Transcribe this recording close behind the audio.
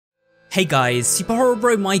Hey guys,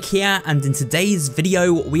 SuperHorrorBro Mike here, and in today's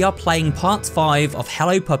video we are playing part 5 of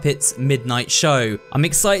Hello Puppets Midnight Show. I'm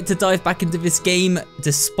excited to dive back into this game.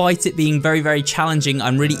 Despite it being very challenging,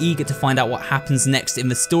 I'm really eager to find out what happens next in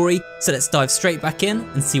the story, so let's dive straight back in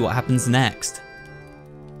and see what happens next.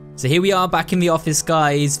 So here we are back in the office,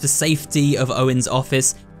 guys, the safety of Owen's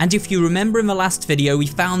office. And if you remember in the last video, we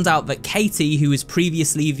found out that Katie, who was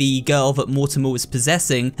previously the girl that Mortimer was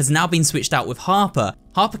possessing, has now been switched out with Harper.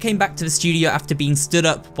 Harper came back to the studio after being stood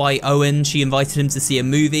up by Owen. She invited him to see a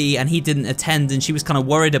movie and he didn't attend, and she was kind of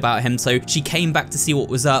worried about him, so she came back to see what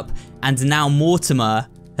was up. And now Mortimer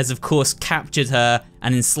has of course captured her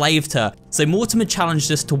and enslaved her. So Mortimer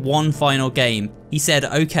challenged us to one final game. He said,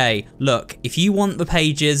 okay, look, if you want the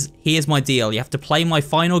pages, here's my deal. You have to play my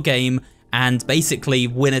final game and basically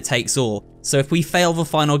winner takes all. So if we fail the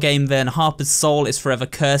final game, then Harper's soul is forever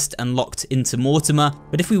cursed and locked into Mortimer.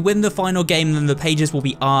 But if we win the final game, then the pages will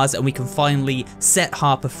be ours and we can finally set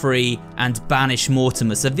Harper free and banish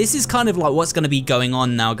Mortimer. So this is kind of like what's going to be going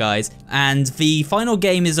on now, guys. And the final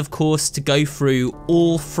game is, of course, to go through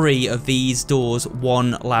all 3 of these doors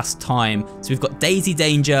one last time. So we've got Daisy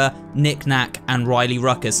Danger, Knick Knack, and Riley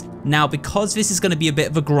Ruckus. Now, because this is going to be a bit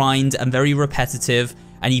of a grind and very repetitive,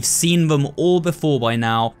 and you've seen them all before by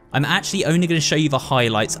now, I'm actually only going to show you the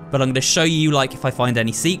highlights, but I'm going to show you like if I find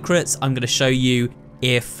any secrets. I'm going to show you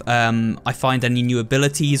if I find any new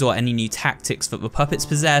abilities or any new tactics that the puppets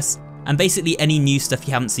possess, and basically any new stuff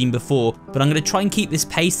you haven't seen before. But I'm going to try and keep this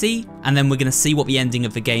pacey, and then we're going to see what the ending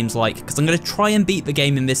of the game's like, because I'm going to try and beat the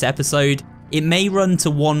game in this episode. It may run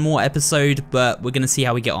to one more episode, but we're going to see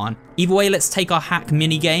how we get on. Either way, let's take our hack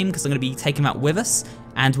mini game, because I'm going to be taking that with us,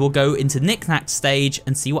 and we'll go into Knick Knack stage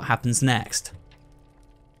and see what happens next.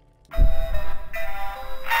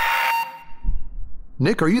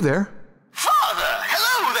 Nick, are you there? Father,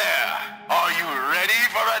 hello there! Are you ready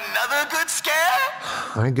for another good scare?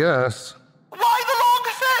 I guess. Why the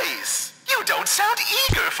long face? You don't sound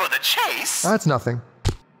eager for the chase. That's nothing.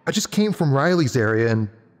 I just came from Riley's area, and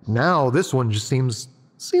now this one just seems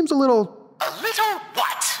a little... A little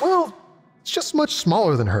what? Well, it's just much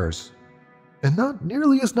smaller than hers. And not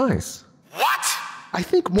nearly as nice. What? I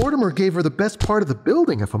think Mortimer gave her the best part of the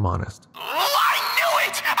building, if I'm honest. Oh, I knew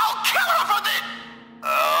it! I'll kill her for this!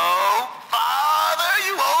 Oh, Father,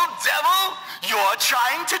 you old devil! You're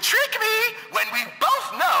trying to trick me when we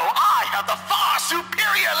both know I have the far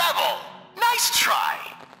superior level! Nice try.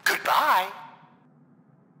 Goodbye.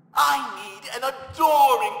 I need an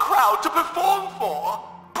adoring crowd to perform for.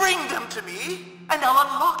 Bring them to me, and I'll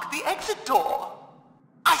unlock the exit door.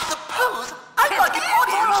 I suppose I'd like an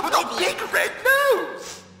audience with a big red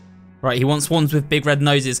nose! Right, he wants ones with big red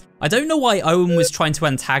noses. I don't know why Owen was trying to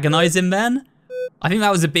antagonize him then. I think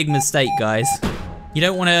that was a big mistake, guys. You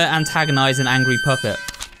don't want to antagonize an angry puppet.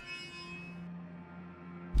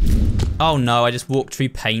 Oh no, I just walked through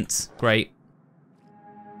paint. Great.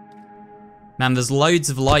 Man, there's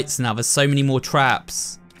loads of lights now. There's so many more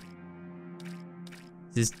traps.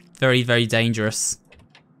 This is very dangerous.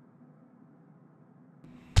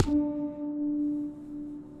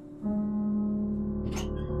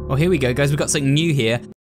 Oh, here we go, guys. We've got something new here.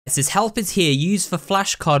 It says, help is here. Use the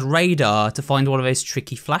flashcard radar to find one of those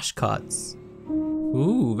tricky flashcards.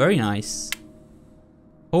 Ooh, very nice.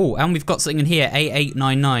 Oh, and we've got something in here,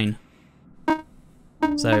 8899.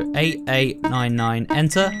 So, 8899,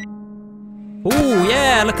 enter. Oh,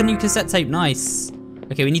 yeah, look, a new cassette tape, nice.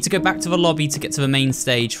 Okay, we need to go back to the lobby to get to the main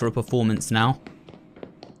stage for a performance now.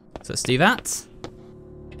 So let's do that.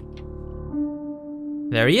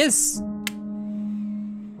 There he is.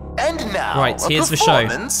 And now, right, here's a the show.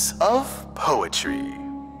 performance of poetry.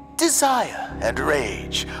 Desire and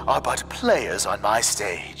rage are but players on my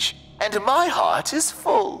stage, and my heart is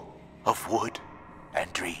full of wood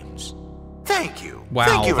and dreams. Thank you. Wow,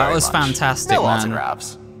 Thank you that was very much. fantastic, no man.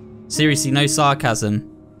 autographs. Seriously, no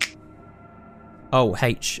sarcasm. Oh,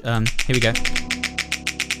 H. Here we go.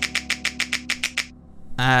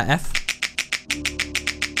 F.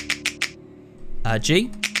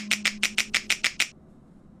 G.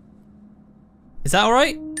 Is that all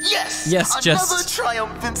right? Yes. Yes, another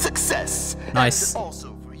triumphant success. Nice. And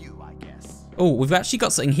also for you, I guess. Oh, we've actually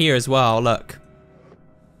got something here as well. Look,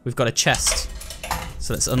 we've got a chest.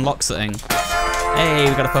 So let's unlock something. Hey,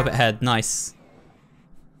 we've got a puppet head. Nice.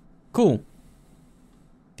 Cool.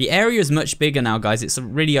 The area is much bigger now, guys. It's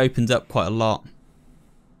really opened up quite a lot.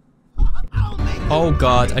 Oh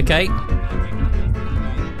God. Okay.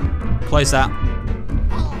 Close that.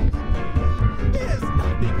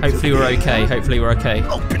 Hopefully we're okay. Hopefully we're okay.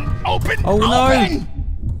 Open. Oh open.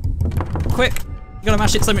 no! Quick! You gotta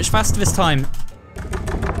mash it so much faster this time.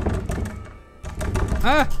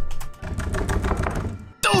 Ah!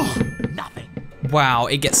 Wow,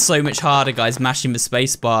 it gets so much harder, guys, mashing the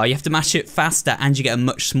spacebar. You have to mash it faster and you get a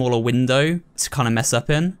much smaller window to kind of mess up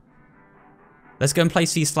in. Let's go and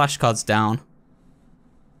place these flashcards down.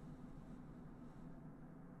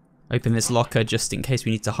 Open this locker just in case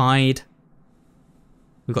we need to hide.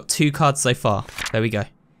 We've got 2 cards so far. There we go.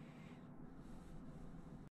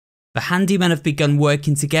 The handymen have begun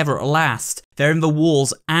working together at last. They're in the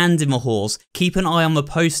walls and in the halls. Keep an eye on the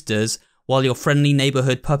posters while your friendly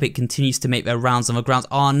neighborhood puppet continues to make their rounds on the grounds.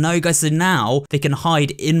 Oh no, guys, so now they can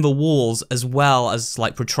hide in the walls as well as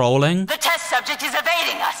like patrolling. The test subject is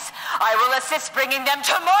evading us. I will assist bringing them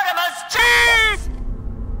to Mortimer's cheese!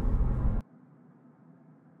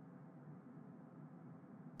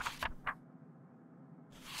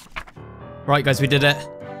 Right, guys, we did it.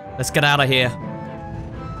 Let's get out of here.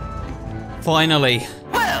 Finally.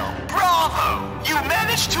 Well, bravo! You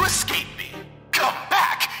managed to escape me. Come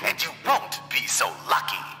back, and you won't be so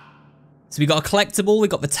lucky. So we got a collectible, we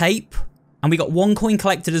got the tape, and we got 1 coin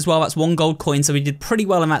collected as well. That's 1 gold coin, so we did pretty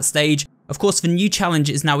well in that stage. Of course, the new challenge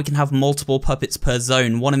is now we can have multiple puppets per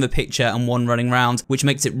zone, 1 in the picture and 1 running around, which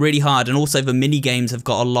makes it really hard, and also the mini games have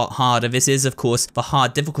got a lot harder. This is, of course, the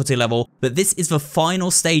hard difficulty level, but this is the final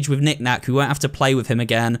stage with Knick Knack. We won't have to play with him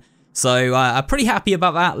again. So I'm pretty happy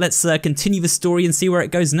about that. Let's continue the story and see where it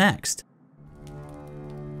goes next.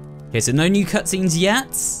 Okay, so no new cutscenes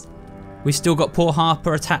yet. We've still got poor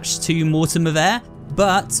Harper attached to Mortimer there,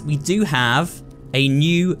 but we do have a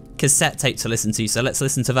new cassette tape to listen to, so let's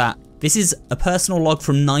listen to that. This is a personal log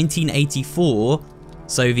from 1984,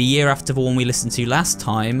 so the year after the one we listened to last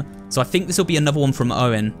time, so I think this will be another one from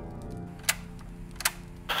Owen.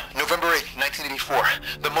 November 8th, 1984.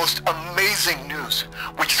 The most amazing news.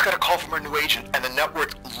 We just got a call from our new agent, and the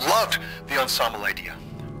network loved the ensemble idea.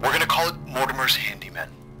 We're gonna call it Mortimer's Handymen.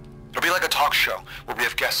 It'll be like a talk show where we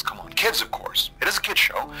have guests come on. Kids, of course. It is a kid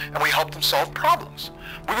show, and we help them solve problems.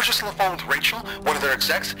 We were just on the phone with Rachel, one of their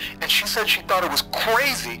execs, and she said she thought it was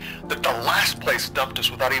crazy that the last place dumped us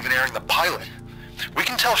without even airing the pilot. We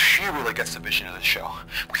can tell she really gets the vision of the show.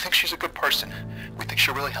 We think she's a good person. We think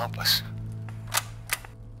she'll really help us.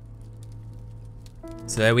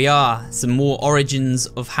 So there we are, some more origins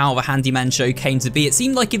of how the Handyman show came to be. It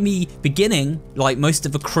seemed like in the beginning, like most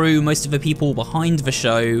of the crew, most of the people behind the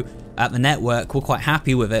show at the network were quite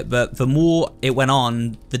happy with it, but the more it went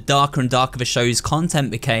on, the darker and darker the show's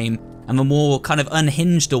content became, and the more kind of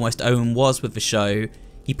unhinged almost Owen was with the show.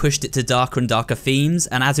 He pushed it to darker and darker themes,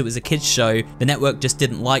 and as it was a kids show, the network just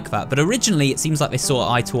didn't like that. But originally, it seems like they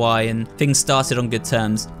saw eye to eye and things started on good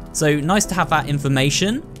terms. So nice to have that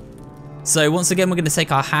information. So once again, we're going to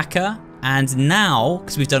take our hacker, and now,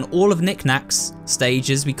 because we've done all of Knick Knack's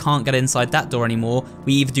stages, we can't get inside that door anymore.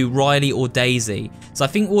 We either do Riley or Daisy. So I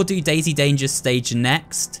think we'll do Daisy Danger's stage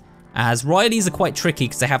next, as Riley's are quite tricky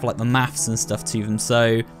because they have like the maths and stuff to them.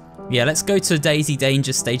 So yeah, let's go to Daisy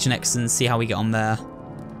Danger's stage next and see how we get on there.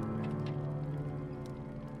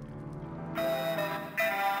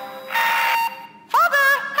 Father,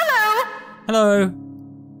 hello. Hello.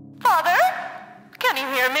 Father, can you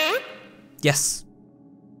hear me? Yes.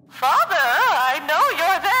 Father, I know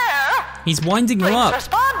you're there. He's winding you Please up.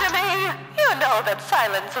 respond to me. You know that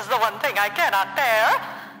silence is the one thing I cannot bear.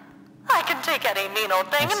 I can take any mean old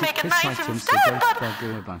thing and make it nice instead, but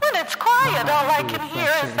when it's quiet, all I can hear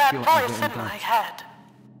is that voice in my head.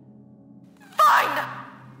 Fine.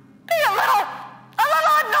 Be a little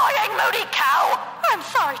annoying, moody cow. I'm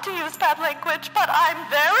sorry to use bad language, but I'm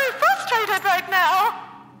very frustrated right now.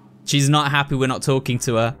 She's not happy we're not talking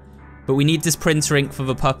to her. But we need this printer ink for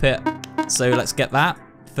the puppet, so let's get that,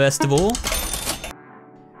 first of all.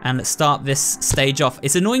 And let's start this stage off.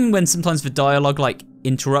 It's annoying when sometimes the dialogue, like,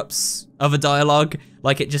 interrupts other dialogue,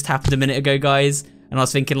 like it just happened a minute ago, guys. And I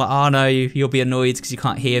was thinking, like, oh no, you'll be annoyed because you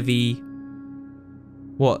can't hear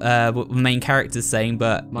what the main character's saying,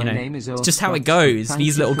 but, you know, it's just how it goes.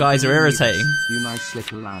 These little guys are irritating. You nice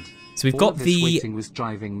little lad. So we've got the,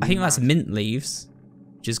 I think that's mint leaves,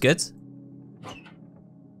 which is good.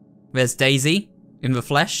 There's Daisy in the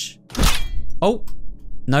flesh. Oh,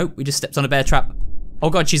 no, we just stepped on a bear trap. Oh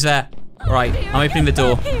god, she's there. Right, I'm opening the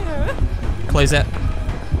door. Close it.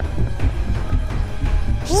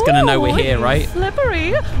 She's gonna know we're here, right?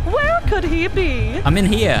 Slippery. Where could he be? I'm in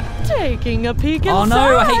here. Taking a peek inside. Oh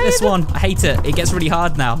no, I hate this one. I hate it. It gets really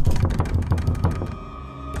hard now.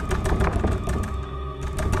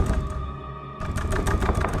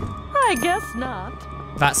 I guess not.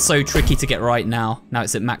 That's so tricky to get right now. Now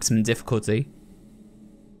it's at maximum difficulty.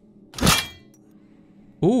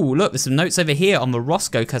 Ooh, look, there's some notes over here on the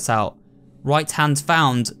Roscoe cutout. Right hand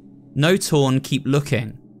found. No torn, keep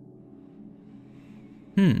looking.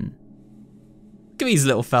 Look at these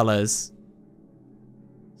little fellas.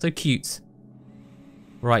 So cute.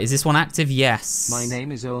 Right, is this one active? Yes. My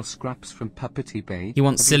name is Earl Scraps from Puppety Bay. You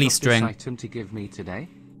want Have silly you got string? This item to give me today?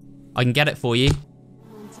 I can get it for you.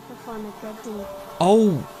 Want to perform a good deed.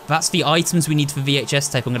 Oh, that's the items we need for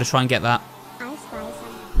VHS tape. I'm going to try and get that. I spy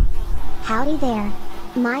some. Howdy there.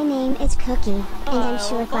 My name is Cookie, and I'm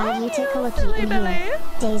sure glad you took a lookie in here.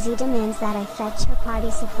 Daisy demands that I fetch her party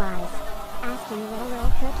supplies. Asking little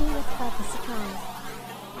Earl Cookie was quite a surprise.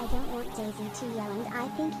 I don't want Daisy to yell, and I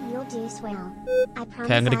think you'll do swell. I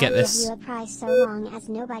promise I'm gonna get I'll this. give you a prize so long as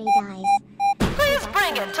nobody dies. Please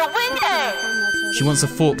bring it to Wing A. She wants a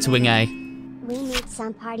fork to wing A. We need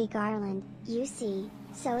some party garland, you see.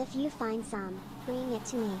 So if you find some, bring it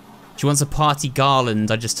to me. She wants a party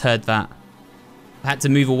garland. I just heard that. I had to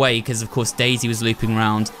move away because, of course, Daisy was looping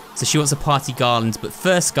around. So she wants a party garland. But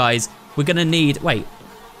first, guys, we're going to need... Wait.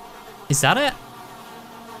 Is that it?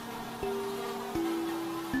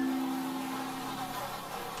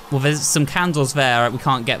 Well, there's some candles there. We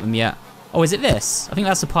can't get them yet. Oh, is it this? I think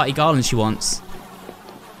that's the party garland she wants.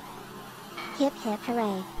 Hip hip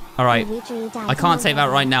hooray. Alright. I can't take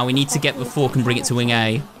that right now. We need to get the fork and bring it to Wing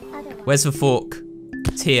A. Where's the fork?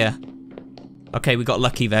 It's here. Okay, we got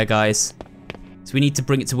lucky there, guys. So we need to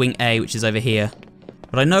bring it to Wing A, which is over here.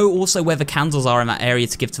 But I know also where the candles are in that area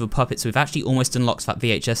to give to the puppet, so we've actually almost unlocked that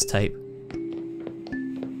VHS tape.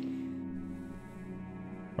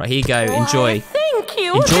 Right, here you go. Enjoy. Thank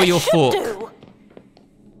you. Enjoy your fork.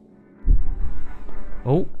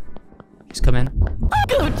 Oh. Just come in.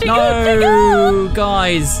 No,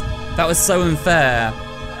 guys. That was so unfair.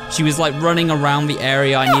 She was like running around the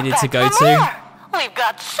area I needed to go to. We've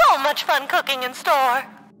got so much fun cooking in store.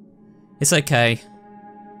 It's okay.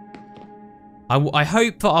 I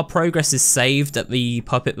hope that our progress is saved at the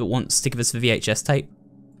puppet that wants to give us the VHS tape.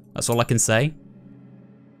 That's all I can say.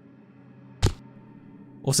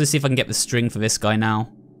 Also see if I can get the string for this guy now.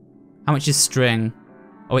 How much is string?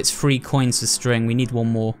 Oh, it's 3 coins for string. We need one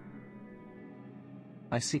more.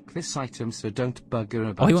 I seek this item, so don't bugger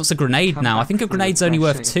about. Oh, he wants a grenade Come now. I back think a for grenade's only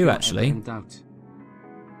worth refresher 2, if you're actually. ever in doubt.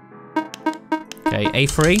 Okay,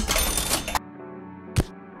 A3.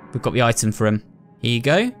 We've got the item for him. Here you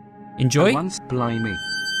go. Enjoy. Once, blimey.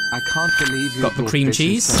 I can't believe you Got the brought cream this in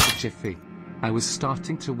cheese. such a jiffy. I was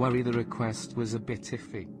starting to worry the request was a bit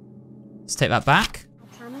iffy. Let's take that back.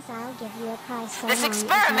 I promise I'll give you a prize so This long as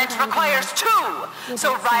experiment nobody requires dies. 2,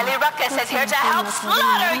 so Riley Ruckus is here to help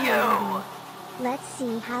slaughter you. Let's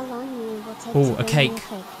see how long you will take Ooh, to a bring cake. me a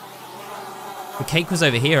cake. The cake was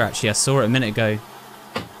over here, actually. I saw it a minute ago.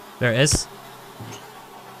 There it is.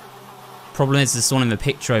 Problem is, there's one in the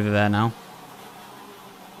picture over there now.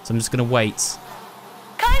 So I'm just gonna wait.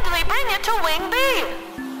 Kindly bring it to Wing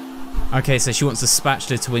B. Okay, so she wants a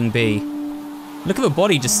spatula to Wing B. Look at the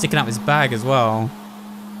body just sticking out of his bag as well.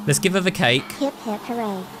 Let's give her the cake. Hip hip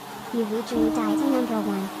hooray. You redreamed item number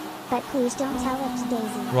 1. But please don't tell it to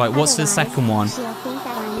Daisy. Right, what's the Otherwise, second one? She'll think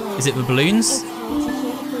that I'm late. Is it the balloons? It's time to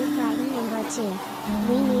hear the clue for item number 2.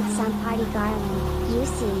 We need some party garland, you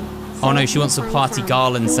see. So Oh no, if she you wants a find party some,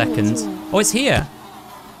 garland bring it to second. me. Oh, it's here.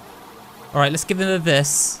 Alright, let's give her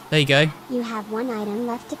this. There you go. You have 1 item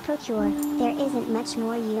left to procure. There isn't much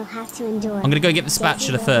more you'll have to endure. I'm gonna go get the Daisy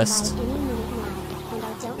spatula will first. arrive any minute now, and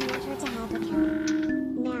I don't want her to have a count.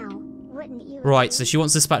 Now, wouldn't you Right, so she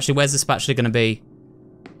wants the spatula. Where's the spatula gonna be?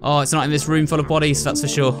 Oh, it's not in this room full of bodies, that's for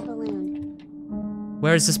sure. balloon?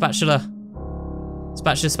 Where is the spatula?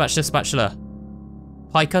 Spatula, spatula, spatula.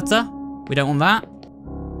 Pie cutter? We don't want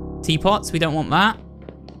that. Teapots? We don't want that.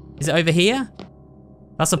 Is it over here?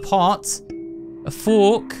 That's a pot. A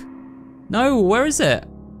fork. No, where is it?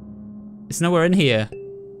 It's nowhere in here.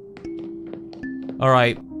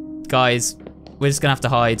 Alright, guys. We're just gonna have to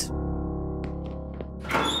hide.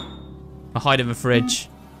 I'll hide in the fridge.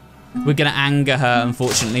 We're gonna anger her,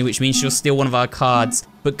 unfortunately, which means she'll steal one of our cards.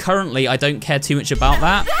 But currently, I don't care too much about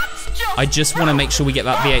that. I just want to make sure we get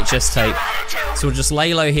that VHS tape. So we'll just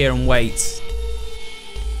lay low here and wait.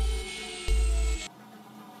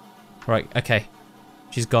 Right, okay.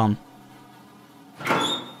 She's gone.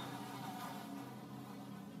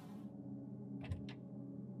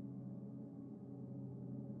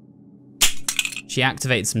 She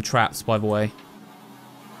activated some traps, by the way.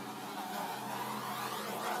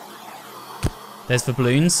 There's the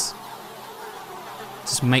balloons.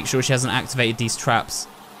 Just make sure she hasn't activated these traps.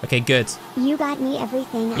 Okay, good. You got me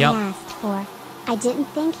everything Yep. I asked for. I didn't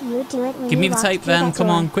think you'd do it when Give me you the walked tape through then, that come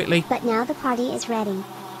door. on, quickly. But now the party is ready.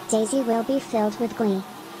 Daisy will be filled with glee.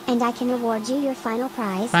 And I can award you your final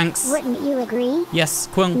prize. Thanks. Wouldn't you agree? Yes,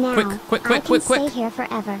 quick, Now, quick, quick, I quick, can quick, stay quick. here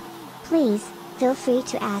forever. Please, feel free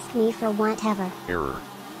to ask me for whatever. Error.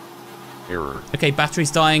 Error. Okay,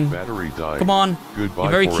 battery's dying. Battery died. Come on. Goodbye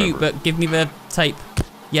You're very forever. cute, but give me the tape.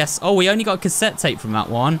 Yes. Oh, we only got a cassette tape from that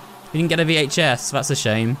one. We didn't get a VHS. That's a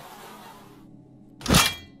shame.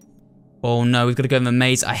 Oh no, we've got to go in the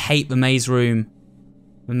maze. I hate the maze room.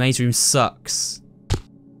 The maze room sucks.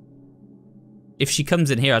 If she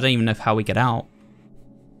comes in here, I don't even know how we get out.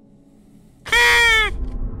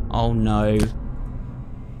 Oh no.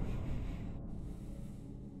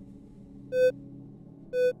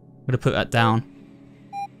 I'm gonna put that down.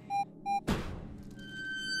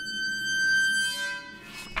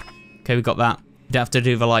 Okay, we got that. You don't have to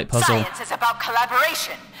do the light puzzle. Science is about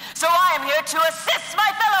collaboration, so I am here to assist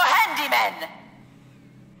my fellow handymen.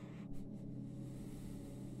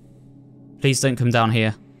 Please don't come down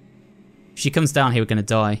here. If she comes down here, we're gonna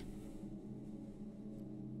die.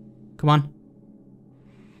 Come on.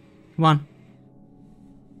 Come on.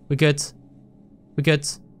 We're good. We're good.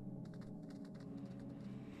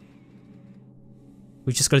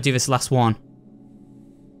 We've just got to do this last one.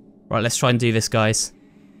 Right, let's try and do this, guys.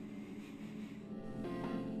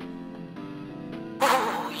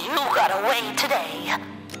 Ooh, you got away today.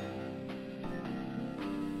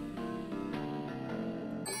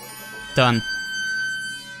 Done.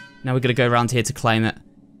 Now we're gonna go around here to claim it.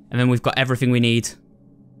 And then we've got everything we need.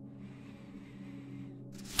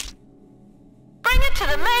 Bring it to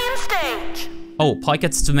the main stage. Oh, Pike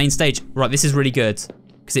gets to the main stage. Right, this is really good.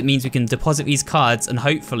 Because it means we can deposit these cards and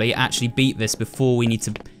hopefully actually beat this before we need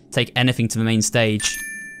to take anything to the main stage.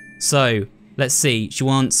 So, let's see. She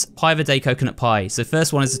wants pie of the day, coconut pie. So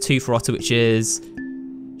first one is a 2 for Otter, which is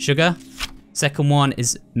sugar. Second one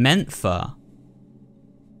is mentha.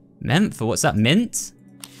 Mentha, what's that? Mint?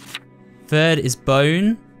 Third is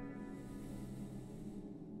bone.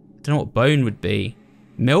 Don't know what bone would be.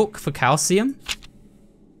 Milk for calcium?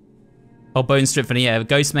 Oh, bone strengthening, yeah.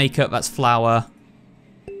 Ghost makeup, that's flour.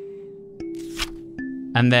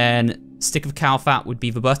 And then stick of cow fat would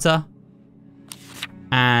be the butter.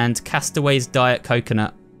 And Castaway's Diet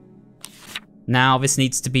Coconut. Now this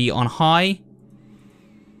needs to be on high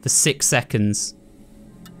for 6 seconds.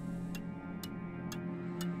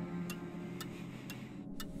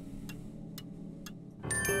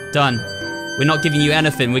 Done. We're not giving you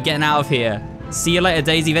anything. We're getting out of here. See you later,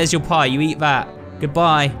 Daisy. There's your pie. You eat that.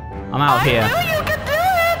 Goodbye. I'm out of here.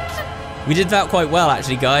 We did that quite well,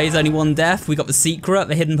 actually, guys. Only one death. We got the secret,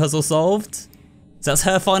 the hidden puzzle solved. So that's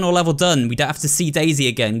her final level done. We don't have to see Daisy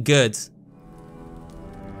again. Good.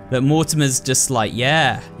 But Mortimer's just like,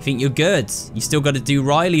 yeah, you think you're good. You still got to do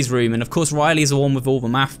Riley's room. And of course, Riley's the one with all the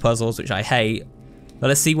math puzzles, which I hate. But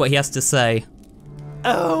let's see what he has to say.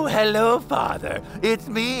 Oh, hello, Father. It's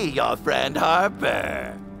me, your friend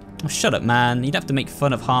Harper. Oh, shut up, man. You'd have to make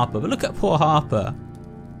fun of Harper. But look at poor Harper.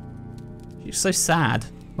 She's so sad.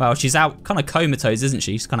 Well, she's out, kind of comatose, isn't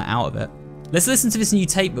she? She's kind of out of it. Let's listen to this new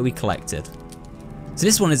tape that we collected. So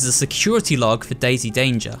this one is a security log for Daisy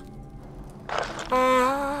Danger. Riley,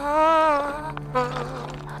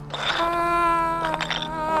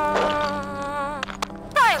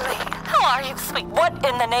 how are you, sweet? What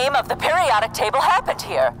in the name of the periodic table happened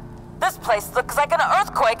here? This place looks like an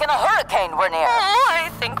earthquake and a hurricane were near. Oh, I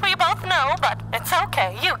think we both know, but it's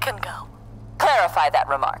okay. You can go. Clarify that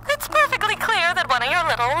remark. It's perfectly clear that one of your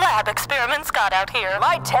little lab experiments got out here.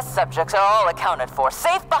 My test subjects are all accounted for,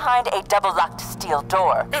 safe behind a double-locked steel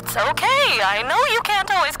door. It's okay. I know you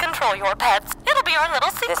can't always control your pets. It'll be our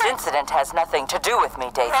little secret. This incident has nothing to do with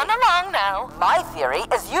me, Daisy. Run along now. My theory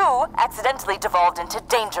is you accidentally devolved into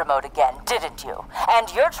danger mode again, didn't you? And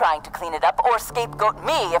you're trying to clean it up or scapegoat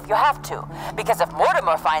me if you have to. Because if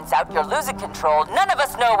Mortimer finds out you're losing control, none of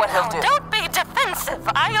us know what he'll do. Don't be defensive.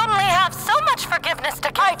 I only have so much forgiveness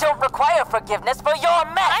to give. I don't require forgiveness for your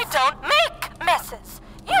mess. I don't make messes.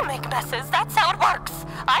 You make messes, that's how it works.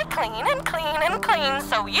 I clean and clean and clean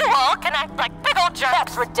so you all can act like big old jerks.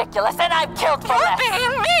 That's ridiculous, and I'm killed for that. You're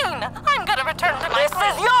being mean. I'm gonna return to my This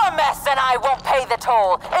is your mess, and I won't pay the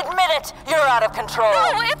toll. Admit it, you're out of control.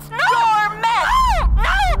 No, it's not. Your mess. No,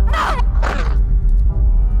 no, no.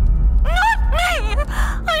 Not me.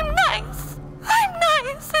 I'm nice. I'm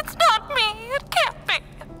nice. It's not me. It can't be.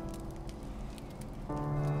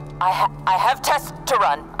 I have tests to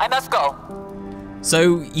run. I must go.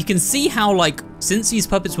 So you can see how, like, since these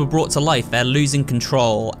puppets were brought to life, they're losing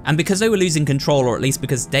control. And because they were losing control, or at least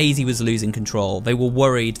because Daisy was losing control, they were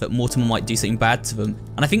worried that Mortimer might do something bad to them.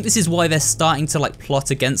 And I think this is why they're starting to, like,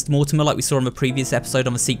 plot against Mortimer, like we saw in the previous episode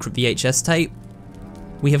on the secret VHS tape.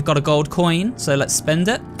 We have got a gold coin, so let's spend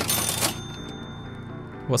it.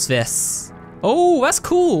 What's this? Oh, that's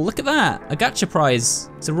cool. Look at that. A gacha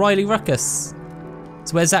prize. It's a Riley Ruckus.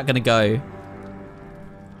 So where's that gonna go?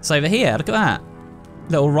 It's over here. Look at that.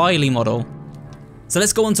 Little Riley model. So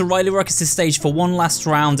let's go on to Riley Ruckus' stage for one last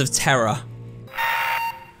round of terror.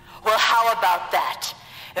 Well, how about that?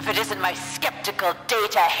 If it isn't my skeptical,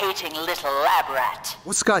 data-hating little lab rat.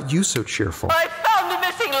 What's got you so cheerful? I found the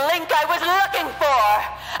missing link I was looking for!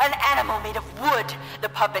 An animal made of wood, the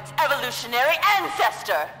puppet's evolutionary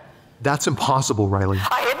ancestor. That's impossible, Riley.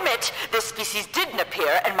 I admit, this species didn't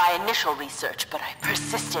appear in my initial research, but I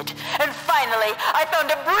persisted. And finally, I found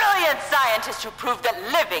a brilliant scientist who proved that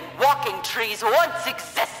living, walking trees once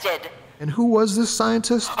existed. And who was this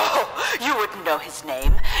scientist? Oh, you wouldn't know his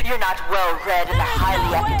name. You're not well-read in the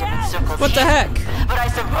highly academic circles. What the heck? But I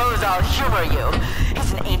suppose I'll humor you.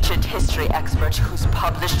 He's an ancient history expert who's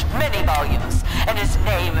published many volumes, and his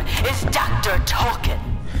name is Dr. Tolkien.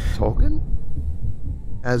 Tolkien?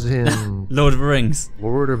 As in... Lord of the Rings.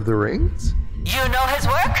 Lord of the Rings? You know his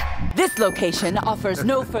work? This location offers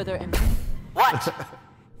no further information. What?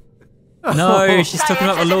 No, she's talking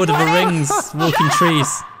about the Lord of the Rings, walking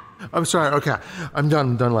trees. I'm sorry, okay. I'm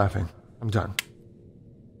done laughing. I'm done.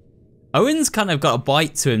 Owen's kind of got a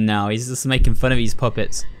bite to him now. He's just making fun of these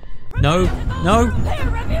puppets. No, no,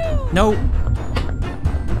 no.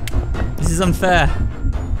 This is unfair.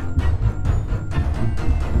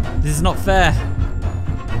 This is not fair.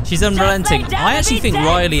 She's unrelenting. I actually think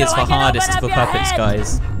Riley is the hardest for puppets,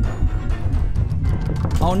 guys.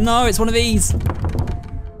 Oh no, it's one of these.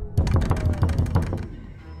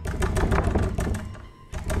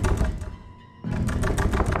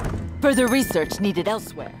 Further research needed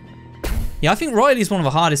elsewhere. Yeah, I think Riley's one of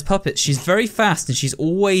the hardest puppets. She's very fast and she's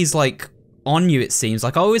always like on you, it seems.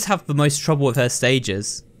 Like I always have the most trouble with her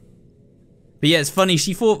stages. But yeah, it's funny,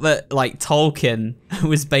 she thought that like Tolkien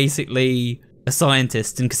was basically a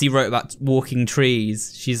scientist, and because he wrote about walking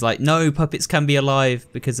trees, she's like, no, puppets can be alive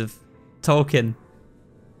because of Tolkien.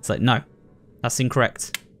 It's like, no, that's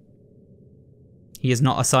incorrect. He is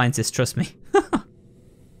not a scientist, trust me.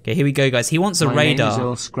 Okay, here we go, guys. He wants a radar. My name is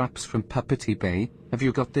Earl Scraps from Puppety Bay. Have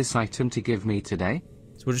you got this item to give me today?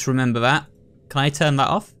 So we'll just remember that. Can I turn that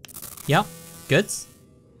off? Yeah, good.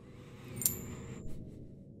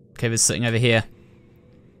 Okay, there's something over here.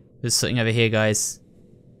 There's something over here, guys.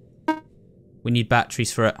 We need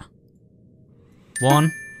batteries for it.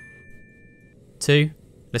 1, 2,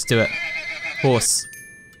 let's do it. Horse.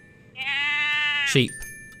 Sheep.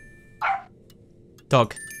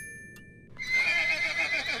 Dog.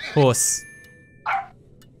 Horse.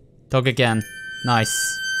 Dog again.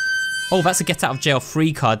 Nice. Oh, that's a get out of jail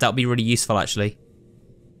free card. That would be really useful, actually.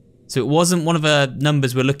 So it wasn't one of the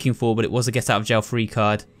numbers we're looking for, but it was a get out of jail free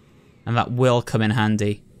card. And that will come in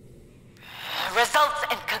handy. Results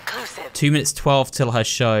inconclusive. 2 minutes 12 till her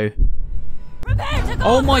show.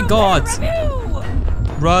 Oh my god!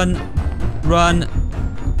 Run. Run.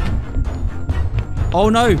 Oh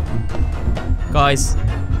no! Guys.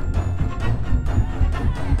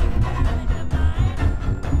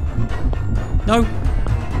 No!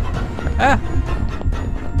 Ah!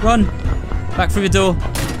 Run! Back through the door.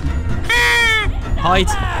 Hide.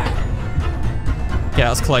 Okay, that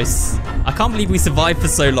was close. I can't believe we survived for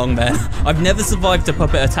so long there. I've never survived a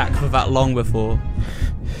puppet attack for that long before.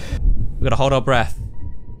 We've got to hold our breath.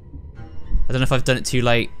 I don't know if I've done it too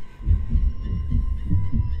late.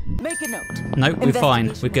 Make a note. Nope, we're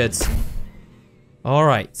fine. We're good.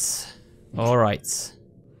 Alright. Alright.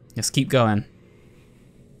 Let's keep going.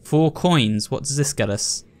 4 coins. What does this get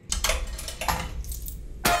us?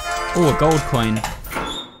 Oh, a gold coin.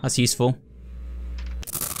 That's useful.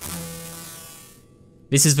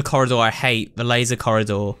 This is the corridor I hate, the laser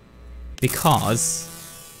corridor. Because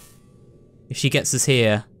if she gets us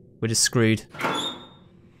here, we're just screwed.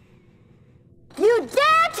 You dare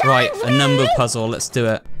challenge Right, a number me? puzzle, let's do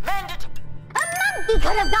it. A monkey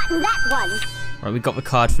could have gotten that one. Right, we got the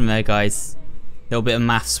card from there, guys. A little bit of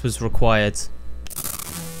maths was required.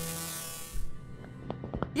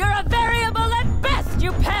 You're a variable at best,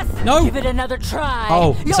 you pest! No! Give it another try!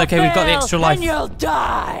 Oh, it's You'll okay, we've got the fail, extra life. And you'll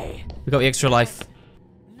die! We got the extra life.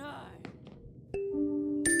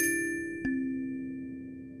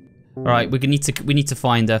 Alright, we need to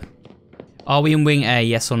find her. Are we in wing A,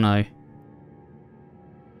 yes or no?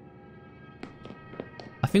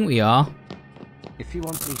 I think we are. If you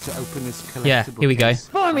want me to open this collectible Yeah, here we go. case,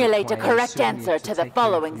 Formulate a I correct assume answer you to the take me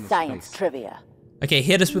following from this science place. trivia. Okay,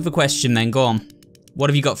 hit us with a question then, go on. What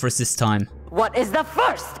have you got for us this time? What is the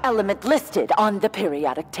first element listed on the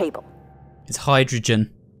periodic table? It's hydrogen.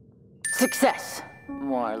 Success,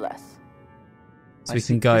 more or less. So I we can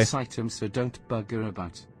seek go. this item, so don't bugger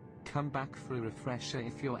about. Come back for a refresher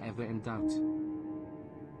if you're ever in doubt.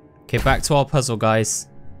 Okay, back to our puzzle, guys.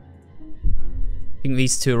 I think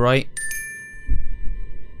these two are right.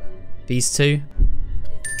 These two.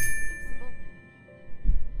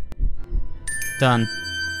 Done.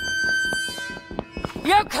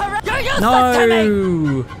 You're correct. You're useless No! to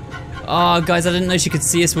me. Oh, guys, I didn't know she could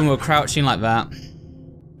see us when we were crouching like that.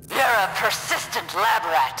 You're a persistent lab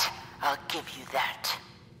rat. I'll give you that.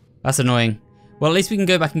 That's annoying. Well, at least we can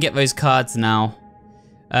go back and get those cards now.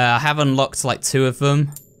 I have unlocked like 2 of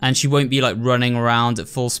them, and she won't be like running around at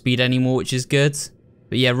full speed anymore, which is good.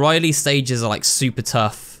 But yeah, Riley's stages are like super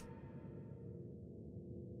tough.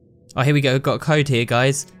 Oh, here we go. Got a code here,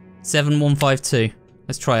 guys. 7152.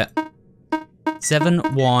 Let's try it.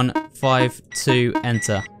 7152,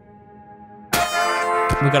 enter.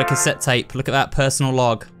 We've got a cassette tape. Look at that, personal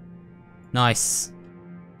log. Nice.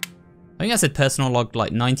 I think I said personal log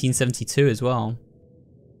like 1972 as well.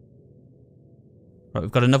 Right,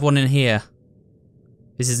 we've got another one in here.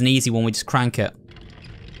 This is an easy one, we just crank it.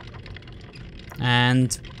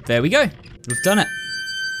 And there we go. We've done it.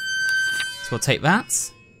 So we'll take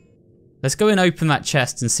that. Let's go and open that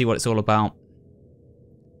chest and see what it's all about.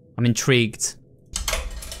 I'm intrigued.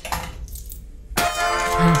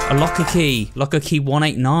 A locker key. Locker key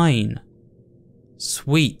 189.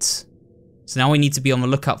 Sweet. So now we need to be on the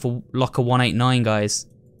lookout for locker 189, guys.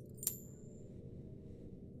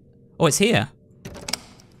 Oh, it's here.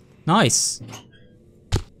 Nice.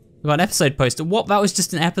 We got an episode poster. What? That was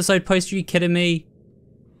just an episode poster? Are you kidding me?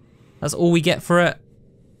 That's all we get for it?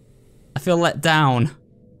 I feel let down.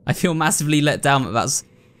 I feel massively let down that that's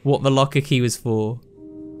what the locker key was for.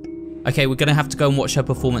 Okay, we're gonna have to go and watch her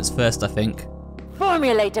performance first, I think.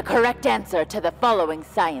 Formulate a correct answer to the following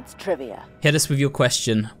science trivia. Hit us with your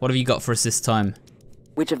question. What have you got for us this time?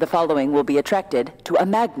 Which of the following will be attracted to a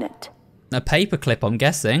magnet? A paperclip, I'm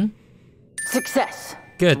guessing. Success.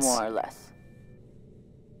 Good. More or less.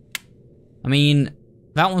 I mean,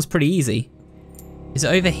 that one's pretty easy. Is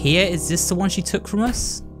it over here? Is this the one she took from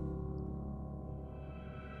us?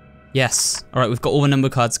 Yes. Alright, we've got all the number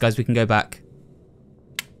cards, guys. We can go back.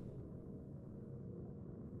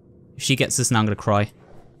 If she gets this now, I'm going to cry.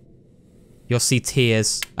 You'll see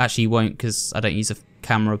tears. Actually, you won't because I don't use a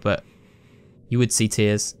camera, but you would see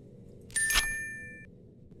tears.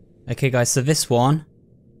 Okay, guys, so this one,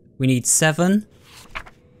 we need 7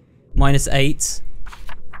 minus 8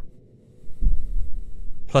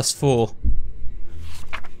 plus 4.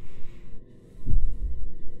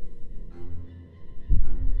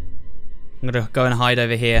 I'm gonna go and hide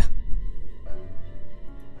over here.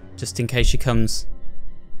 Just in case she comes.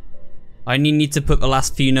 I only need to put the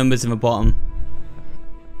last few numbers in the bottom.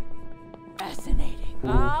 Fascinating.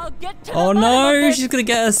 I'll get to Oh no, she's gonna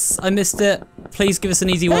get us. I missed it. Please give us an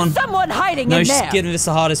easy one. There's someone hiding No, in she's there. giving us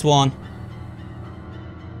the hardest one.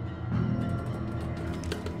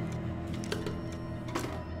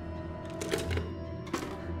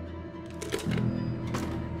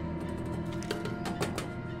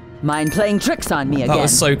 Mind playing tricks on me again. That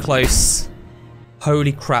was so close.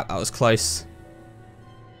 Holy crap, that was close.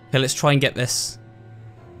 Okay, let's try and get this.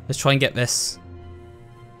 Let's try and get this.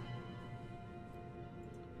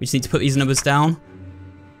 We just need to put these numbers down.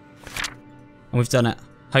 And we've done it.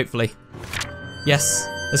 Hopefully. Yes,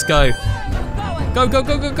 let's go. Go, go,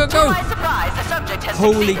 go, go, go, go! Surprise, the subject has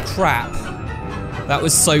Holy succeeded. crap. That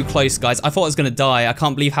was so close, guys. I thought I was gonna die. I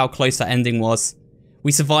can't believe how close that ending was.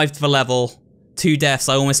 We survived the level. 2 deaths.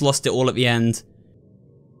 I almost lost it all at the end.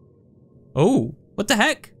 Oh, what the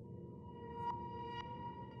heck?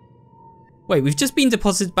 Wait, we've just been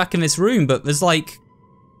deposited back in this room, but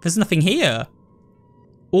there's nothing here.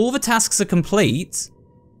 All the tasks are complete,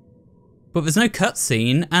 but there's no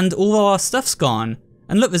cutscene, and all our stuff's gone.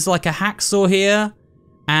 And look, there's like a hacksaw here,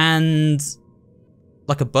 and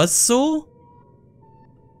like a buzzsaw?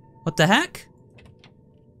 What the heck?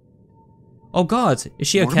 Oh god, is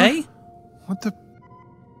she okay? What the?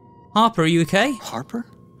 Harper, are you okay? Harper?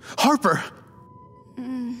 Harper!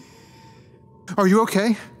 Are you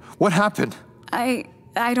okay? What happened? I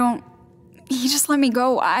don't... He just let me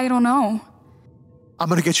go. I don't know. I'm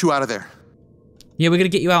gonna get you out of there. Yeah, we're gonna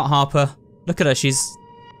get you out, Harper. Look at her, she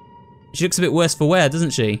looks a bit worse for wear,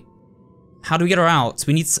 doesn't she? How do we get her out?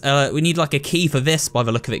 We need like a key for this by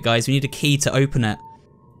the look of it, guys. We need a key to open it.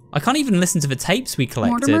 I can't even listen to the tapes we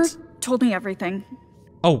collected. Mortimer told me everything.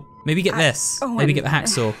 Oh, maybe get this. Maybe get the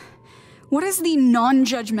hacksaw. What is the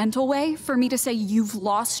non-judgmental way for me to say you've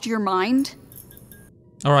lost your mind?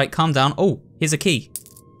 Alright, calm down. Oh, here's a key.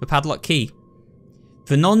 The padlock key.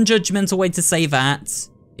 The non-judgmental way to say that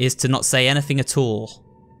is to not say anything at all.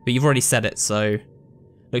 But you've already said it, so...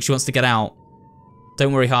 Look, she wants to get out.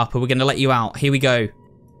 Don't worry, Harper, we're gonna let you out. Here we go.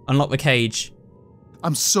 Unlock the cage.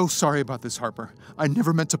 I'm so sorry about this, Harper. I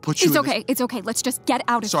never meant to put you in this... It's okay. Let's just get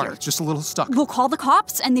out of here. Sorry, just a little stuck. We'll call the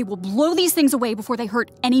cops and they will blow these things away before they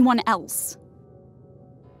hurt anyone else.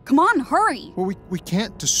 Come on, hurry. Well, we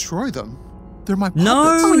can't destroy them. They're my puppets.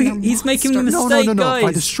 No, he's making a mistake, no. guys. If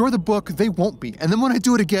I destroy the book, they won't be. And then when I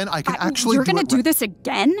do it again, I can actually You're gonna do this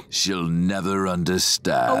again? She'll never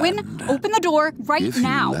understand. Owen, open the door right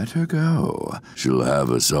now. If you let her go, she'll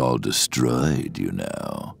have us all destroyed, you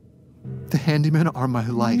know. The handymen are my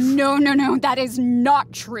life. No, that is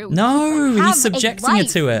not true. No, he's subjecting her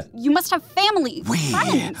to it. You must have family,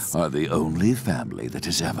 friends. Are the only family that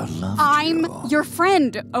has ever loved I'm you. your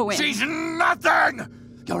friend, Owen. She's nothing!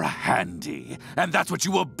 You're a handy, and that's what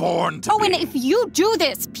you were born to Owen, be. if you do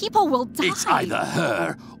this, people will die. It's either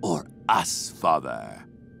her or us, Father.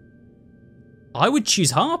 I would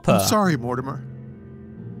choose Harper. I'm sorry, Mortimer.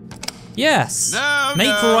 Yes.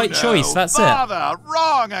 Make the right choice, that's Father,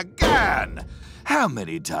 wrong again! How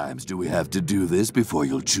many times do we have to do this before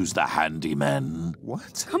you'll choose the handyman?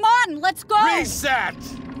 What? Come on, let's go! Reset!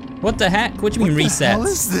 What the heck? What do you mean reset? What the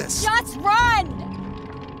hell is this? Just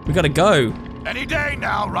run! We gotta go. Any day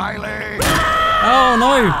now, Riley! Oh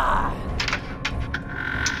no!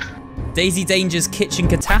 Daisy Danger's kitchen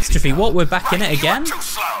catastrophe. What, we're back in it again? Too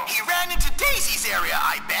slow. He ran into Daisy's area,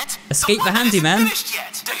 I bet. Escape the handyman.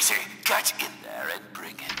 Yet. Daisy, get in there and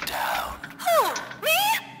bring him down. Who? Me?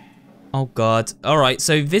 Oh god. Alright,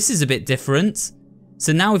 so this is a bit different.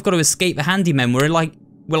 So now we've got to escape the handyman. We're like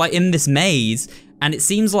in this maze, and it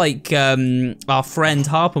seems like our friend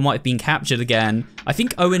Harper might have been captured again. I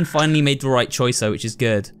think Owen finally made the right choice though, which is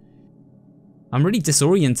good. I'm really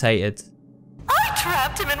disorientated. I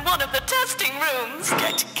trapped him in one of the testing rooms.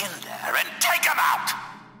 Get in there and take him out.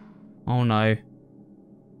 Oh no.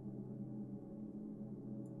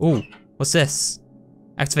 Oh, what's this?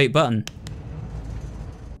 Activate button.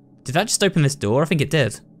 Did that just open this door? I think it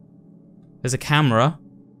did. There's a camera.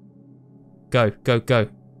 Go, go, go.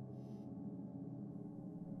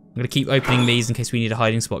 I'm gonna keep opening these in case we need a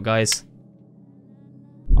hiding spot, guys.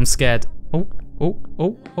 I'm scared. Oh, oh,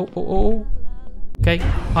 oh, oh, oh, oh. Okay,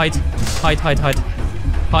 hide, hide, hide, hide.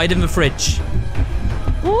 Hide in the fridge.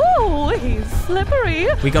 Ooh, he's slippery.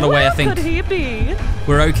 We got away, I think. Where could he be?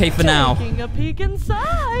 We're okay for now. Taking a peek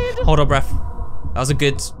inside. Hold our breath. That was a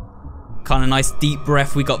good, kind of nice deep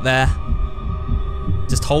breath we got there.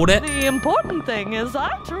 Just hold it. The important thing is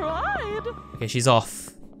I tried. Okay, she's off.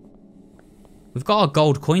 We've got our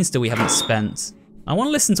gold coin still we haven't spent. I want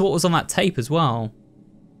to listen to what was on that tape as well.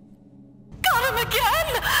 Got him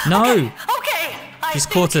again? No. Okay. She's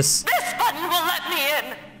caught us. This button will let me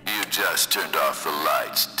in. You just turned off the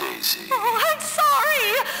lights, Daisy. Oh, I'm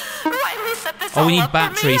sorry. Riley set this Oh, we all need up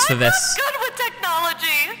batteries for I'm this. not good with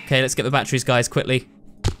technology. Okay, let's get the batteries, guys, quickly.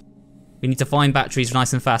 We need to find batteries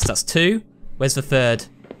nice and fast. That's 2. Where's the 3rd?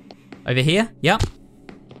 Over here? Yep.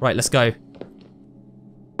 Right, let's go.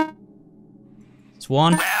 It's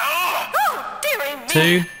 1. Oh, dearie me.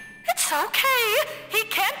 2. It's okay. He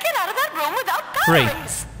can't get out of that room without 3.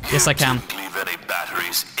 batteries. Yes, I can. Didn't leave any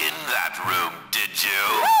batteries in that room, did you?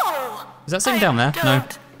 No. Is that sitting down there? No.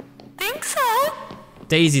 Think so.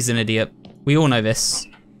 Daisy's an idiot. We all know this.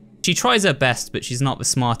 She tries her best, but she's not the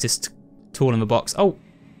smartest tool in the box. Oh.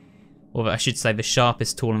 Or I should say the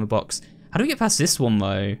sharpest tool in the box. How do we get past this one,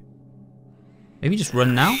 though? Maybe just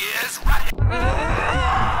run now?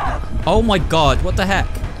 Oh my god, what the heck?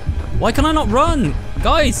 Why can I not run?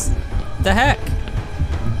 Guys, the heck?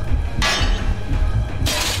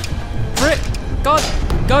 Frick! God,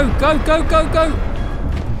 go, go, go, go, go!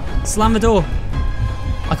 Slam the door.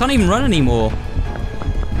 I can't even run anymore.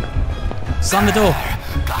 Slam the door.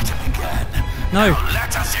 Got him again. No.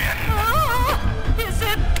 Let us in. Is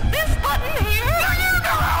it this button here? Do you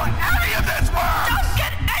know how any of this works? Don't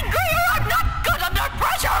get angry or I'm not good under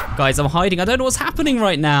pressure. Guys, I'm hiding. I don't know what's happening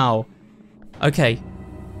right now. Okay.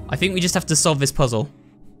 I think we just have to solve this puzzle.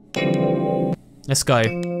 Let's go.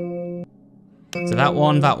 So that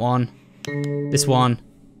one, this one,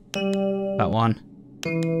 that one,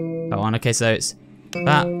 that one. Okay, so it's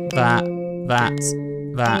that.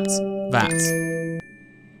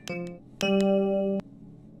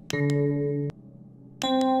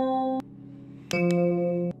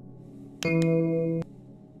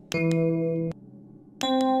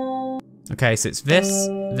 Okay, so it's this,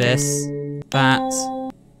 that.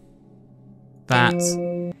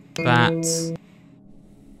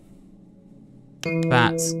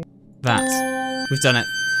 We've done it.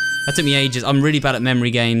 That took me ages. I'm really bad at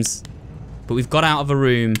memory games. But we've got out of a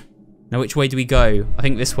room. Now which way do we go? I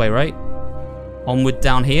think this way, right? Onward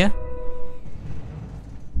down here?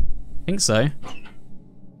 I think so.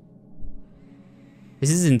 This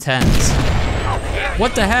is intense.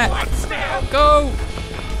 What the heck? Go!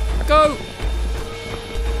 Go!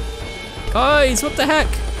 Guys, what the heck?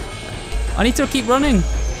 I need to keep running.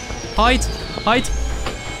 Hide, hide.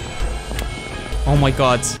 Oh my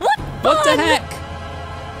god. What the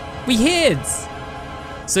heck? We hid.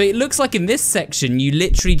 So it looks like in this section, you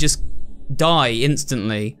literally just die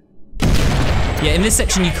instantly. Yeah, in this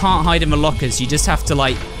section, you can't hide in the lockers. You just have to,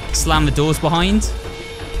 like, slam the doors behind.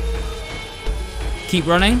 Keep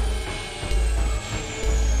running.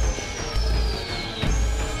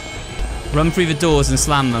 Run through the doors and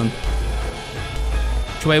slam them.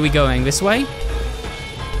 Which way are we going? This way?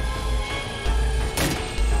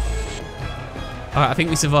 Alright, I think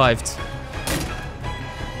we survived.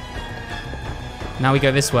 Now we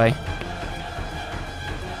go this way.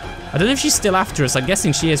 I don't know if she's still after us. I'm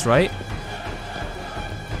guessing she is, right?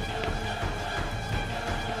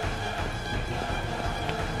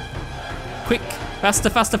 Quick, faster,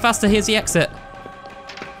 faster, faster. Here's the exit.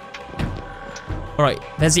 All right,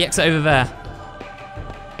 there's the exit over there.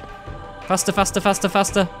 Faster, faster, faster,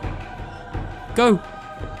 faster. Go.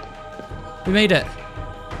 We made it.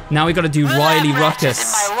 Now we gotta do Riley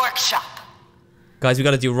Ruckus. In my workshop. Guys, we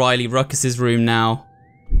gotta do Riley Ruckus's room now.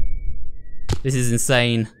 This is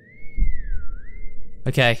insane.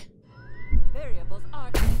 Okay.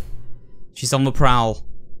 She's on the prowl.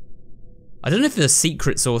 I don't know if there's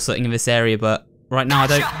secrets or something in this area, but right now I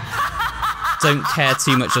don't care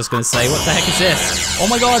too much, I was gonna say. What the heck is this? Oh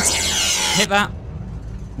my god! Hit that.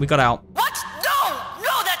 We got out. What?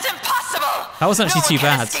 No, that's impossible. That wasn't actually too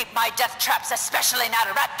bad. No one can escape my death traps, especially not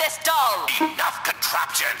a rat this dull. Enough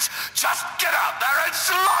contraptions. Just get out there and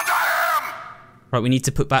slaughter him. Right, we need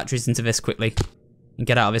to put batteries into this quickly and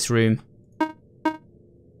get out of this room.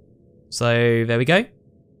 So there we go.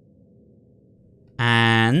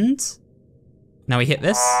 And now we hit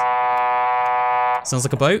this. Sounds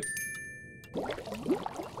like a boat.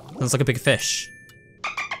 Sounds like a big fish.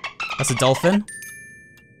 That's a dolphin.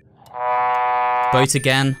 Boat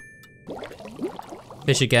again.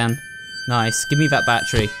 Fish again. Nice. Give me that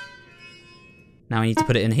battery. Now I need to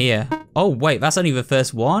put it in here. Oh wait, that's only the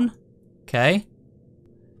first one? Okay.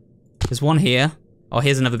 There's one here. Oh,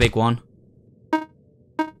 here's another big one.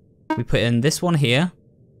 We put in this one here.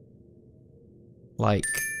 Like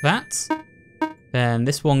that. Then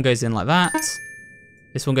this one goes in like that.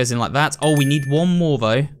 This one goes in like that. Oh, we need one more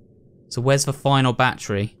though. So where's the final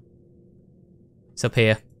battery? It's up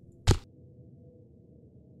here.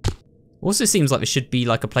 Also seems like there should be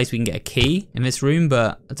like a place we can get a key in this room,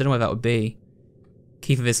 but I don't know where that would be.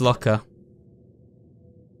 Key for this locker.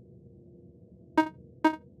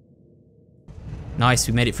 Nice,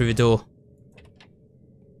 we made it through the door.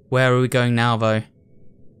 Where are we going now though?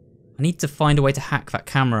 I need to find a way to hack that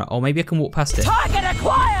camera. Or maybe I can walk past it. Target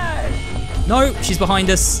acquired! No, she's behind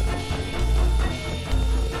us.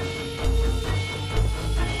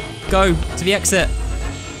 Go to the exit.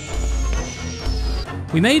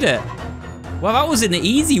 We made it. Well, that was an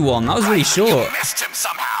easy one. That was really short. You missed him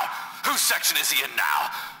somehow. Whose section is he in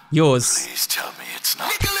now? Yours. Please tell me it's not.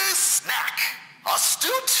 Nicholas Snack.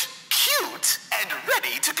 Astute, cute, and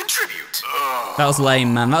ready to contribute. That was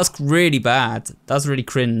lame, man. That was really bad. That was really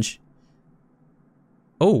cringe.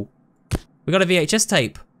 Oh, we got a VHS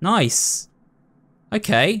tape. Nice.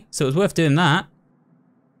 Okay, so it was worth doing that.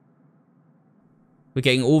 We're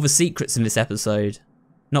getting all the secrets in this episode.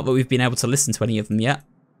 Not that we've been able to listen to any of them yet.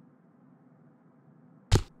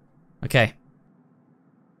 Okay.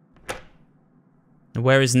 Now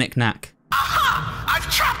where is Nick Knack? Aha! I've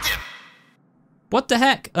trapped him! What the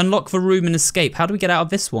heck? Unlock the room and escape. How do we get out of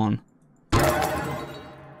this one?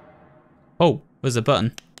 Oh, there's a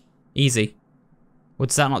button. Easy. Well,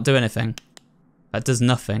 does that not do anything? That does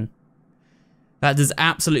nothing. That does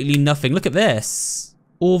absolutely nothing. Look at this.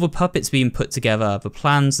 All the puppets being put together, the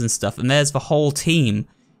plans and stuff, and there's the whole team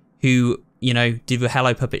who, you know, do the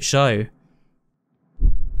Hello Puppet show.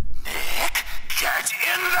 Nick, get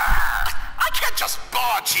in there! I can't just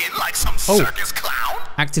barge in like some circus clown.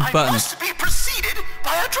 Active button. I must be preceded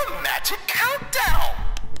by a dramatic countdown.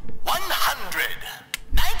 100,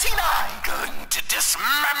 99, going to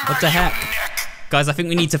dismember What the heck? you, Nick. Guys, I think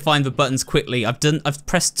we need to find the buttons quickly. I've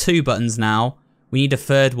pressed 2 buttons now. We need a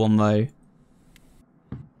third one though.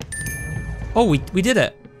 Oh, we did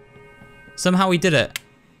it. Somehow we did it.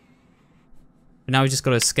 But now we just got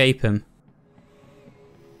to escape him.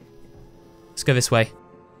 Let's go this way.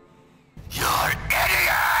 You're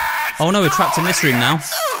idiots! Oh no, we're trapped in this room now.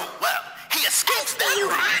 Oh, well, he escapes that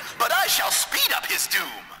room, but I shall speed up his doom.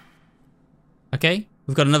 Okay,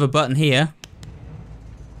 we've got another button here.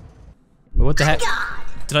 What the heck?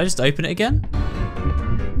 Did I just open it again?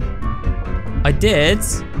 I did.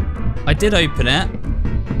 I did open it.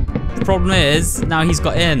 The problem is, now he's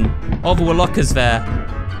got in. Oh, there were lockers there.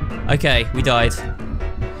 Okay, we died.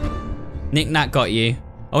 Nick Nat got you.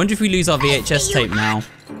 I wonder if we lose our VHS tape now.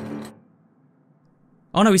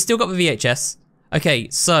 Oh no, we still got the VHS. Okay,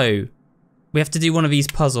 so we have to do one of these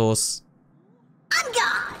puzzles. I'm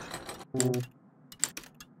God.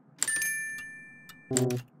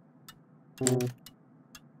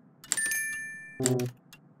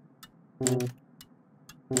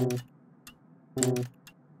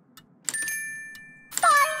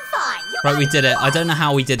 Right, we did it. I don't know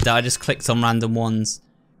how we did that. I just clicked on random ones.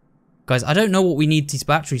 Guys, I don't know what we need these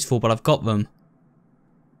batteries for, but I've got them.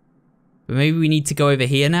 But maybe we need to go over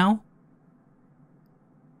here now?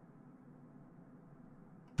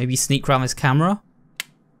 Maybe sneak around this camera?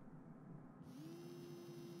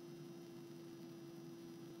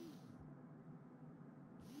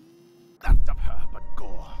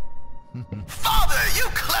 Father, you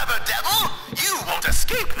clever devil! You won't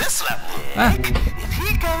escape this level. Ah. If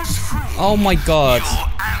he goes free, oh my god. you'll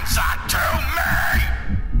answer to me.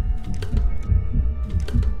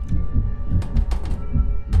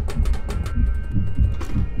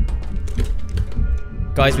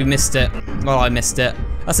 Guys, we missed it. Well, I missed it.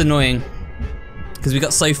 That's annoying. Because we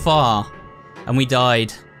got so far and we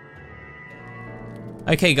died.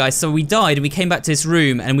 Okay guys, so we died and we came back to this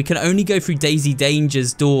room and we can only go through Daisy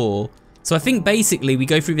Danger's door. So I think basically we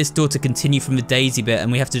go through this door to continue from the Daisy bit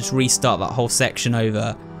and we have to just restart that whole section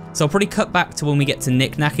over. So I'll probably cut back to when we get to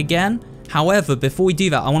Knick Knack again. However, before we do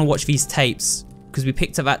that, I want to watch these tapes because we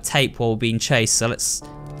picked up that tape while we're being chased. So let's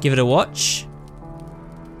give it a watch.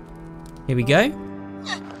 Here we go.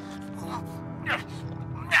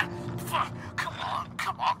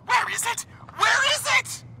 Come on, where is it? Where is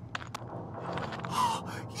it?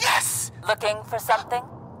 Yes! Looking for something?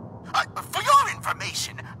 For your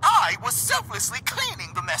information, I was selflessly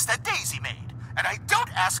cleaning the mess that Daisy made, and I don't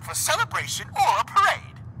ask for celebration or a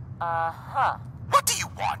parade. Uh-huh. What do you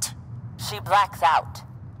want? She blacks out.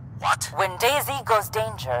 What? When Daisy goes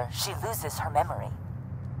danger, she loses her memory.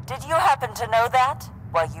 Did you happen to know that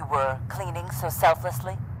while you were cleaning so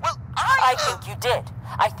selflessly? Well, I think you did.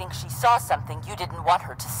 I think she saw something you didn't want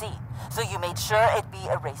her to see, so you made sure it'd be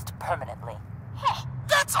erased permanently.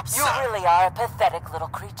 That's absurd. You really are a pathetic little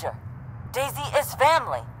creature. Daisy is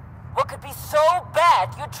family. What could be so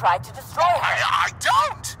bad you tried to destroy her? I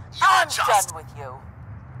don't. I'm done with you.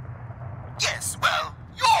 Yes, well,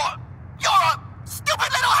 you're a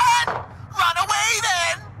stupid little hen. Run away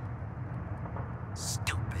then.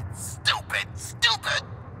 Stupid, stupid, stupid.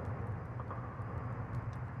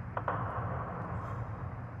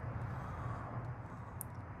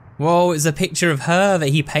 Whoa, it's a picture of her that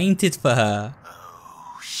he painted for her.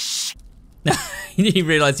 Oh, shit. He didn't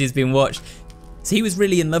realize he was being watched. So he was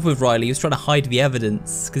really in love with Riley. He was trying to hide the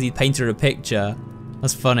evidence because he painted her a picture.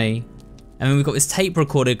 That's funny. And then we've got this tape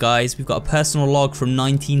recorder, guys. We've got a personal log from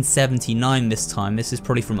 1979 this time. This is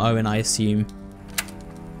probably from Owen, I assume.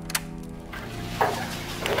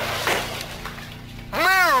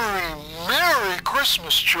 Merry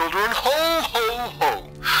Christmas, children. Ho, ho, ho.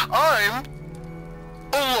 I'm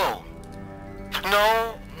alone.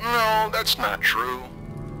 No, that's not true.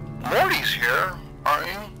 Morty's here, aren't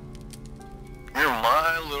you? You're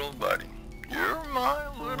my little buddy. You're my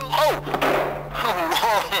little... Oh!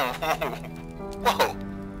 Whoa!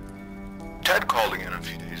 Ted called again a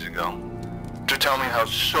few days ago to tell me how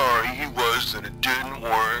sorry he was that it didn't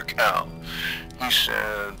work out. He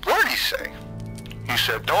said, what did he say? He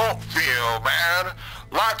said, don't feel bad.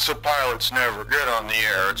 Lots of pilots never get on the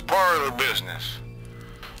air. It's part of the business.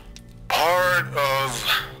 Part of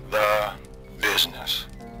the business.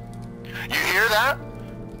 You hear that?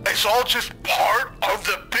 It's all just part of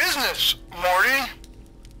the business, Morty.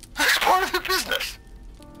 It's part of the business.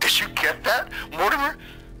 Did you get that, Mortimer?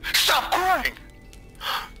 Stop crying.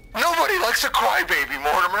 Nobody likes a crybaby,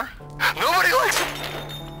 Mortimer. Nobody likes it.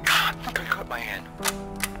 God, I think I cut my hand.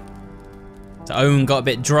 So Owen got a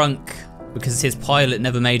bit drunk because his pilot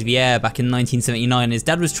never made the air back in 1979. His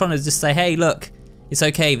dad was trying to just say, hey, look, it's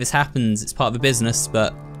okay, this happens, it's part of the business,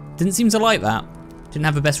 but didn't seem to like that. Didn't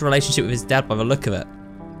have the best relationship with his dad by the look of it.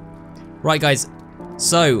 Right, guys,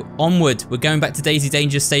 so onward. We're going back to Daisy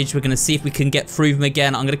Danger's stage. We're going to see if we can get through them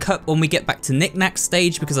again. I'm going to cut when we get back to Knick Knack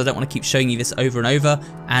stage because I don't want to keep showing you this over and over,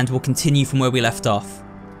 and we'll continue from where we left off.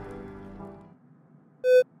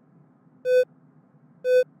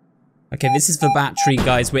 Okay, this is the battery,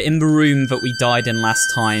 guys. We're in the room that we died in last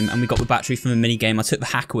time, and we got the battery from the minigame. I took the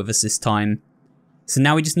hacker with us this time. So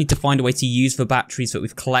now we just need to find a way to use the batteries that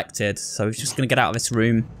we've collected. So we're just going to get out of this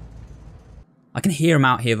room. I can hear him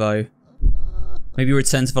out here, though. Maybe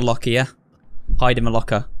return to the locker, yeah? Hide in the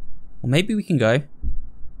locker. Or maybe we can go.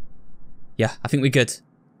 Yeah, I think we're good.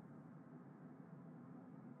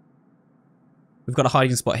 We've got a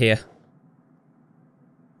hiding spot here.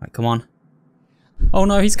 Right, come on. Oh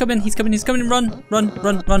no, he's coming, he's coming, he's coming. Run, run,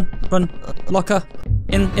 run, run, run. Locker.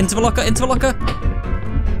 Into the locker, into the locker.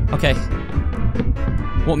 Okay.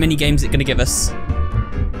 What mini game is it gonna give us?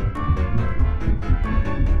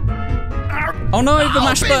 Oh no, the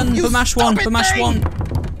mash button, the mash one, the mash one.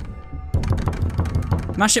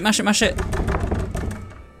 Mash it, mash it, mash it.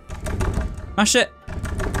 Mash it.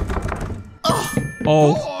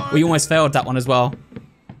 Oh, we almost failed that one as well.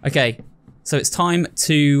 Okay, so it's time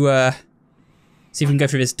to see if we can go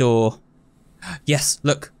through this door. Yes,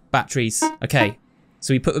 look, batteries. Okay,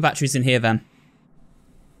 so we put the batteries in here then.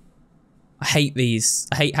 I hate these.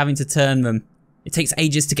 I hate having to turn them. It takes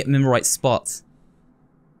ages to get them in the right spot.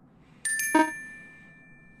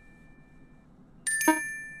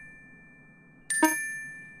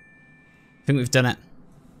 I think we've done it.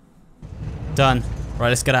 Done. Right,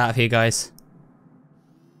 let's get out of here, guys.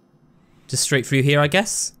 Just straight through here, I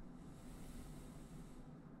guess.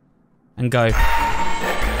 And go.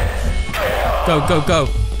 Go, go, go.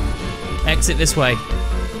 Exit this way.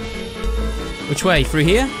 Which way? Through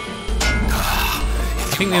here?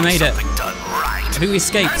 I think we made it. I think we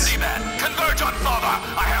escaped. Converge on Father.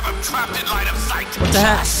 I have him trapped in line of sight. What the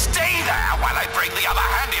heck? Stay there while I bring the other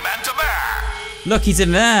handyman to bear. Look, he's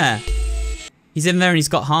in there. He's in there and he's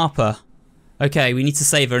got Harper. Okay, we need to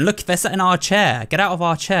save her. And look, they're sat in our chair. Get out of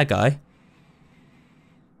our chair, guy.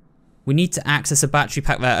 We need to access a battery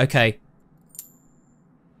pack there. Okay.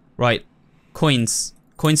 Right. Coins.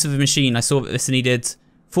 Coins for the machine. I saw that this needed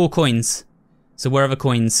 4 coins. So where are the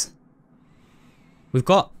coins? We've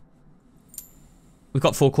got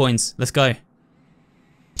 4 coins. Let's go.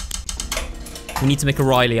 We need to make a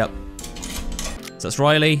Riley up. So that's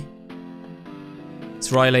Riley.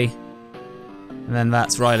 It's Riley. And then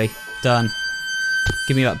that's Riley. Done.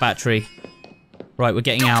 Give me that battery. Right, we're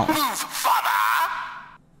getting out.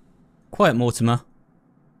 Quiet, Mortimer.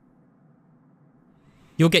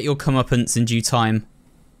 You'll get your comeuppance in due time.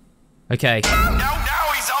 Okay.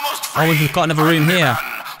 Now he's almost free. Oh, we've got another room here.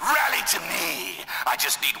 Rally to me. I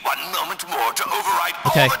just need 1 moment more to override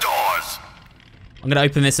Okay. all the doors. I'm gonna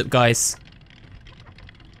open this up, guys.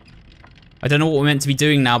 I don't know what we're meant to be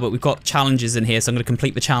doing now, but we've got challenges in here, so I'm gonna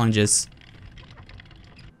complete the challenges.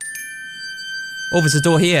 Oh, there's a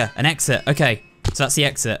door here, an exit. Okay, so that's the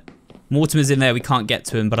exit. Mortimer's in there, we can't get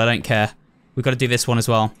to him, but I don't care. We've got to do this one as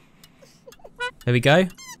well. There we go. There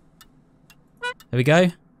we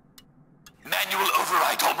go. Manual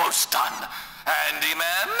override almost done.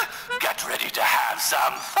 Handyman, get ready to have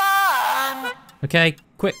some fun. Okay,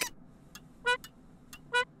 quick.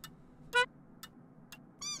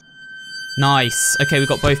 Nice. Okay, we've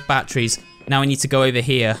got both batteries. Now we need to go over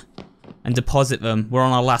here and deposit them. We're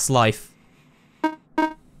on our last life.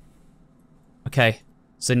 Okay,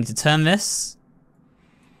 so I need to turn this.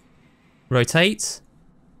 Rotate.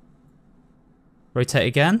 Rotate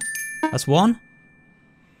again. That's 1.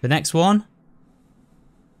 The next one.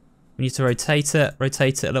 We need to rotate it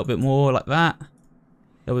a little bit more like that. A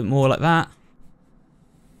little bit more like that.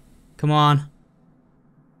 Come on.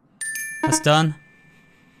 That's done.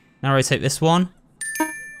 Now rotate this one.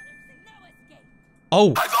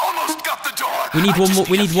 Oh! I've almost got the door. We need one more.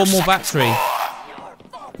 We need one more battery.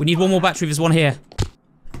 We need one more battery. There's one here.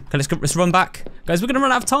 Okay, let's run back, guys. We're gonna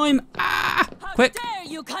run out of time. Ah! Quick! How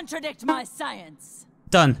dare you contradict my science?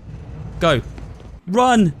 Done. Go.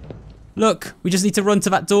 Run! Look, we just need to run to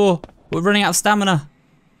that door. We're running out of stamina.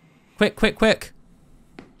 Quick, quick, quick.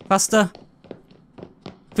 Faster.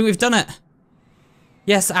 I think we've done it.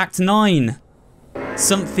 Yes, Act 9.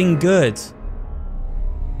 Something good.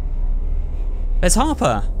 There's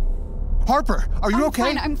Harper. Harper, are you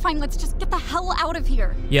okay? I'm fine. Let's just get the hell out of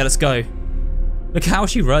here. Yeah, let's go. Look how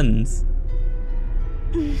she runs.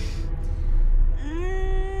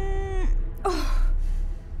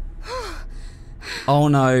 Oh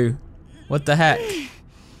no. What the heck?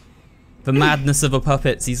 The madness of a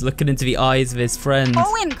puppet. He's looking into the eyes of his friend.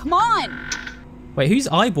 Owen, come on! Wait, whose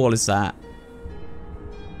eyeball is that?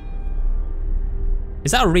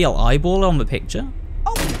 Is that a real eyeball on the picture?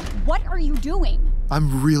 Oh, what are you doing?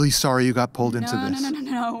 I'm really sorry you got pulled into this.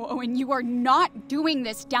 No, Owen, you are not doing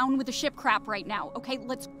this down with the ship crap right now, okay?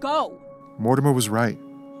 Let's go. Mortimer was right.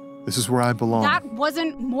 This is where I belong. That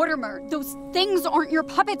wasn't Mortimer. Those things aren't your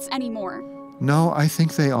puppets anymore. No, I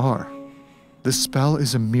think they are. This spell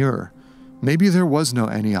is a mirror. Maybe there was no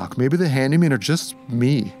Antioch. Maybe the handymen are just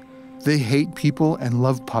me. They hate people and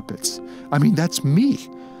love puppets. I mean, that's me.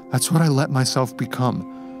 That's what I let myself become.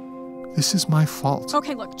 This is my fault.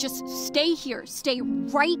 Okay, look, just stay here. Stay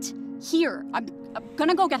right here. I'm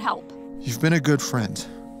gonna go get help. You've been a good friend.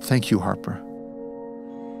 Thank you, Harper.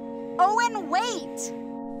 Owen, wait!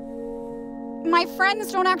 My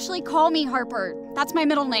friends don't actually call me Harper. That's my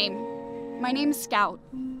middle name. My name's Scout.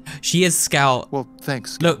 She is Scout. Well,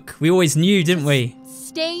 thanks. Look, we always knew, didn't we?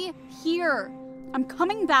 Stay here. I'm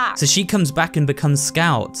coming back. So she comes back and becomes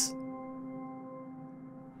Scout. So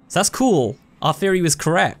that's cool. Our theory was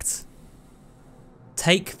correct.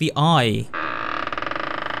 Take the eye.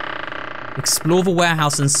 Explore the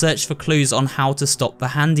warehouse and search for clues on how to stop the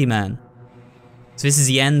handyman. So this is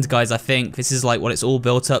the end, guys, I think. This is like what it's all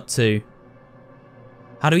built up to.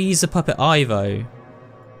 How do we use the puppet eye, though?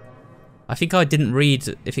 I think I didn't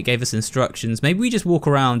read if it gave us instructions. Maybe we just walk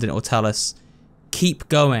around and it'll tell us. Keep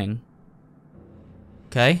going.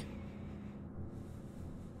 Okay.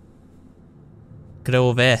 Look at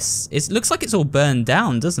all this. It looks like it's all burned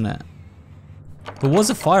down, doesn't it? There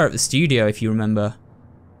was a fire at the studio, if you remember.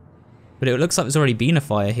 But it looks like there's already been a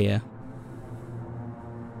fire here.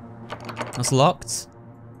 That's locked.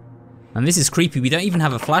 And this is creepy. We don't even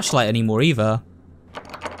have a flashlight anymore either.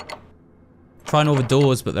 Trying all the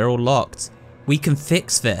doors, but they're all locked. We can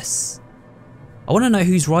fix this. I want to know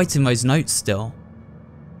who's writing those notes still.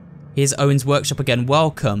 Here's Owen's workshop again.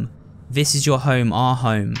 Welcome. This is your home, our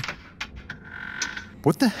home.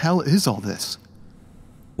 What the hell is all this?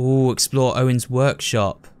 Ooh, explore Owen's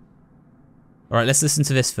workshop. Alright, let's listen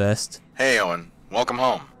to this first. Hey Owen, welcome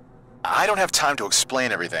home. I don't have time to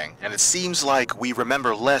explain everything, and it seems like we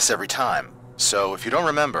remember less every time. So if you don't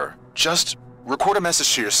remember, just record a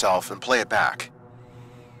message to yourself and play it back.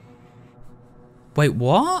 Wait,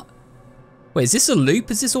 what? Wait, is this a loop?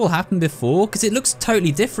 Has this all happened before? Because it looks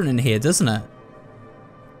totally different in here, doesn't it?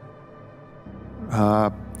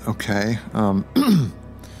 Okay.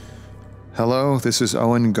 Hello, this is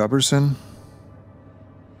Owen Gubberson.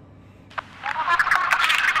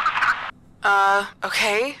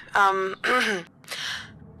 Okay.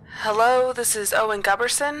 Hello, this is Owen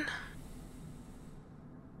Gubberson.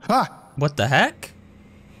 Ha! What the heck?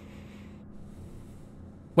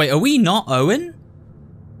 Wait, are we not Owen?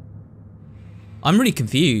 I'm really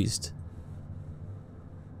confused.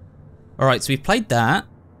 Alright, so we played that.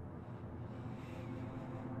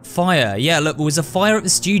 Fire. Yeah, look, there was a fire at the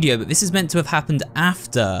studio, but this is meant to have happened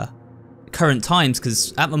after current times,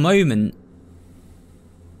 because at the moment,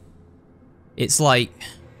 it's like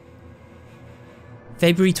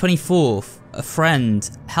February 24th, a friend,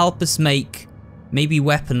 help us make maybe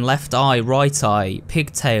weapon, left eye, right eye,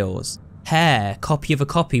 pigtails, hair, copy of a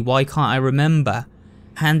copy, why can't I remember,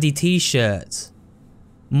 handy t-shirt,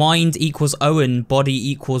 mind equals Owen,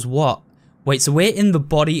 body equals what? Wait, so we're in the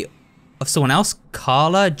body of someone else?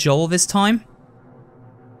 Carla, Joel this time?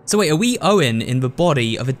 So wait, are we Owen in the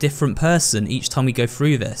body of a different person each time we go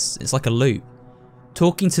through this? It's like a loop.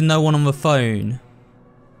 Talking to no one on the phone.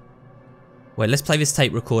 Wait, let's play this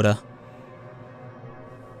tape recorder.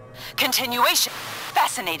 Continuation.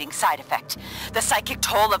 Fascinating side effect. The psychic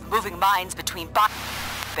toll of moving minds between body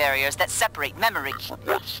barriers that separate memory.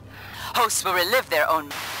 Hosts will relive their own.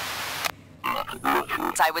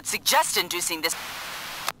 I would suggest inducing this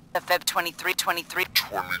Feb 23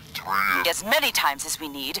 as many times as we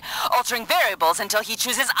need, altering variables until he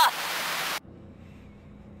chooses us.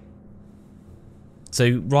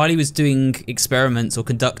 So Riley was doing experiments, or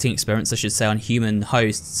conducting experiments I should say, on human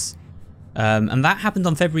hosts. And that happened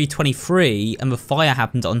on February 23, and the fire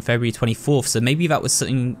happened on February 24th, so maybe that was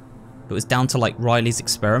something that was down to like Riley's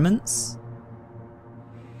experiments?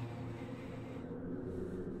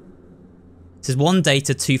 It says 1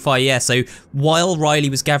 data, 2 fire, yeah, so while Riley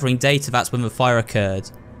was gathering data, that's when the fire occurred.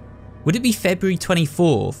 Would it be February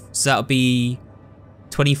 24th? So that would be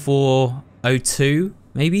 2402,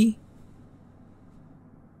 maybe?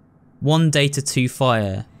 1 data, 2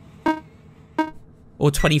 fire. Or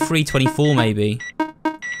 2324 maybe.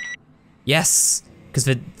 Yes! Because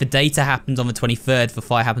the data happened on the 23rd, the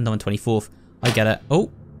fire happened on the 24th. I get it. Oh.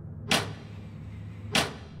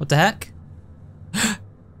 What the heck?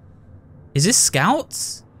 Is this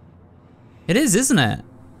Scouts? It is, isn't it?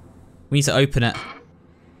 We need to open it.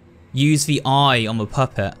 Use the eye on the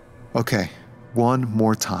puppet. Okay, one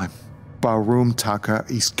more time. Barum taka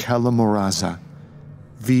iskela moraza.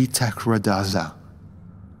 Vitekradaza.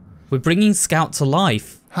 We're bringing Scout to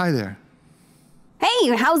life. Hi there.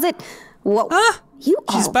 Hey, how's it? Whoa, you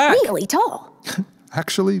are really tall.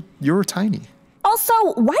 Actually, you're tiny.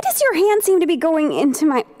 Also, why does your hand seem to be going into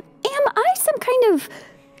my... Am I some kind of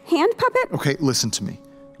hand puppet? Okay, listen to me.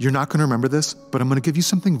 You're not going to remember this, but I'm going to give you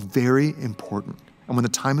something very important. And when the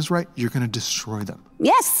time is right, you're going to destroy them.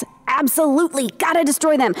 Yes, absolutely. Gotta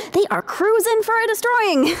destroy them. They are cruising for a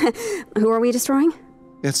destroying. Who are we destroying?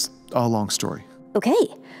 It's a long story. Okay,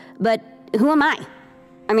 but who am I?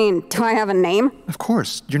 I mean, do I have a name? Of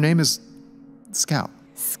course. Your name is Scout.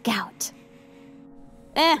 Scout.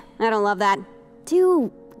 I don't love that.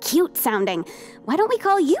 too cute sounding. Why don't we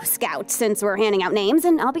call you Scout since we're handing out names,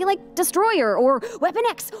 and I'll be like Destroyer or Weapon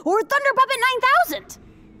X or Thunder Puppet 9000.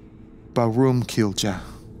 Barum Kilja,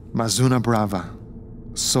 Mazuna Brava,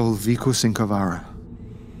 Sol Vicus Incavara.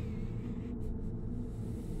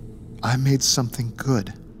 I made something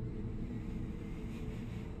good.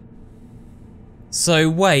 So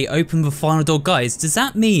wait, open the final door. Guys, does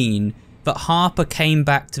that mean that Harper came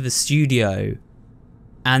back to the studio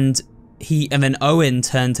and then Owen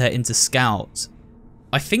turned her into Scout?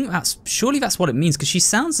 I think surely that's what it means, because she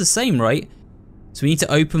sounds the same, right? So we need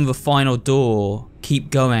to open the final door.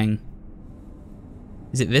 Keep going.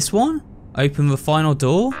 Is it this one? Open the final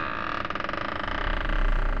door?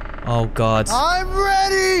 Oh God. I'm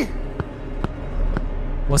ready!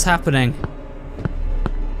 What's happening?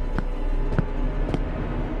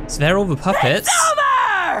 So they're all the puppets. It's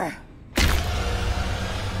over!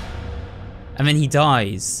 And then he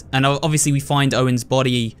dies. And obviously we find Owen's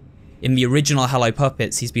body in the original Hello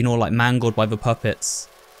Puppets. He's been all like mangled by the puppets.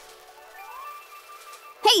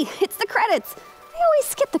 Hey, it's the credits. I always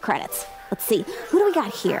skip the credits. Let's see, who do we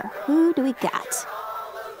got here? Who do we got?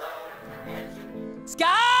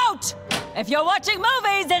 Scout! If you're watching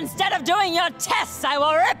movies instead of doing your tests, I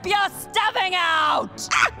will rip your stuffing out!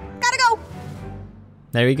 Ah! Gotta go!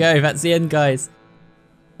 There we go, that's the end, guys.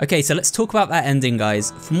 Okay, so let's talk about that ending,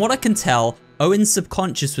 guys. From what I can tell, Owen's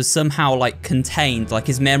subconscious was somehow like contained, like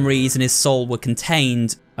his memories and his soul were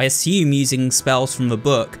contained, I assume using spells from the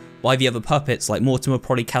book, by the other puppets. Like Mortimer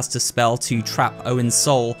probably cast a spell to trap Owen's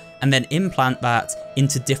soul and then implant that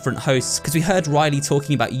into different hosts, because we heard Riley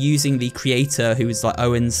talking about using the creator, who is like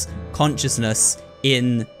Owen's consciousness,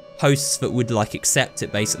 in hosts that would like accept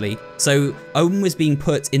it, basically. So Owen was being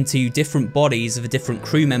put into different bodies of the different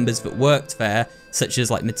crew members that worked there, such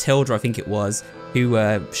as like Matilda, I think it was, who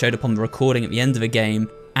showed up on the recording at the end of the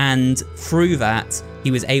game. And through that,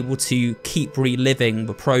 he was able to keep reliving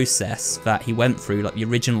the process that he went through, like the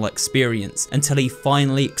original experience, until he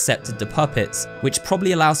finally accepted the puppets, which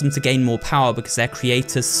probably allows them to gain more power because their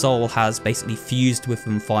creator's soul has basically fused with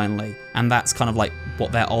them finally. And that's kind of like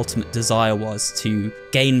what their ultimate desire was, to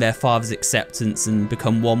gain their father's acceptance and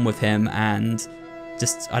become one with him and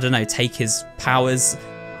just, I don't know, take his powers.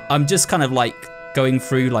 I'm just kind of like going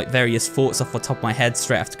through like various thoughts off the top of my head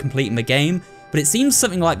straight after completing the game. But it seems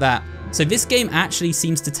something like that. So this game actually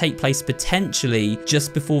seems to take place potentially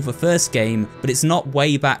just before the first game, but it's not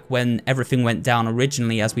way back when everything went down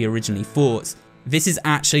originally as we originally thought. This is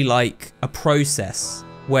actually like a process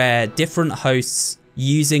where different hosts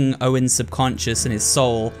using Owen's subconscious and his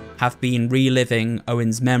soul have been reliving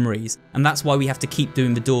Owen's memories. And that's why we have to keep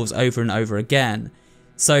doing the doors over and over again.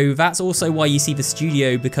 So that's also why you see the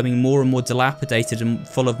studio becoming more and more dilapidated and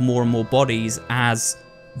full of more and more bodies as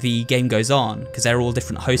the game goes on, because they're all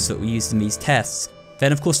different hosts that were used in these tests.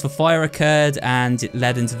 Then of course the fire occurred and it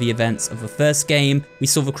led into the events of the first game. We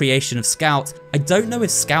saw the creation of Scout. I don't know if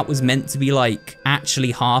Scout was meant to be like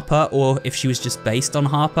actually Harper or if she was just based on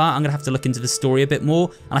Harper. I'm gonna have to look into the story a bit more,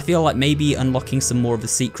 and I feel like maybe unlocking some more of the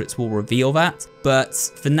secrets will reveal that. But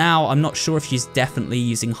for now, I'm not sure if she's definitely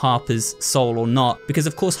using Harper's soul or not, because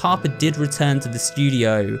of course Harper did return to the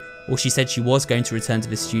studio, or she said she was going to return to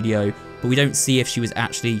the studio, but we don't see if she was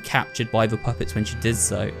actually captured by the puppets when she did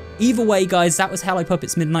so. Either way, guys, that was Hello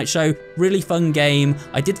Puppets Midnight Show. Really fun game.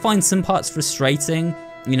 I did find some parts frustrating.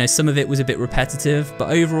 You know, some of it was a bit repetitive,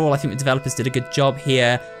 but overall I think the developers did a good job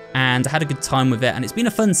here, and I had a good time with it, and it's been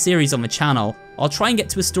a fun series on the channel. I'll try and get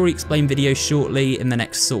to a story explain video shortly in the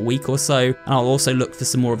next sort of week or so, and I'll also look for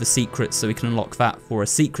some more of the secrets so we can unlock that for a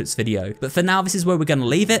secrets video. But for now, this is where we're going to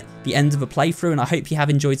leave it, the end of a playthrough, and I hope you have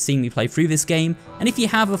enjoyed seeing me play through this game. And if you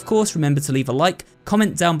have, of course, remember to leave a like,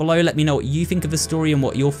 comment down below, let me know what you think of the story and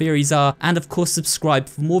what your theories are, and of course subscribe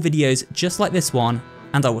for more videos just like this one,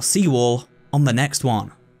 and I will see you all on the next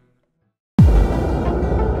one.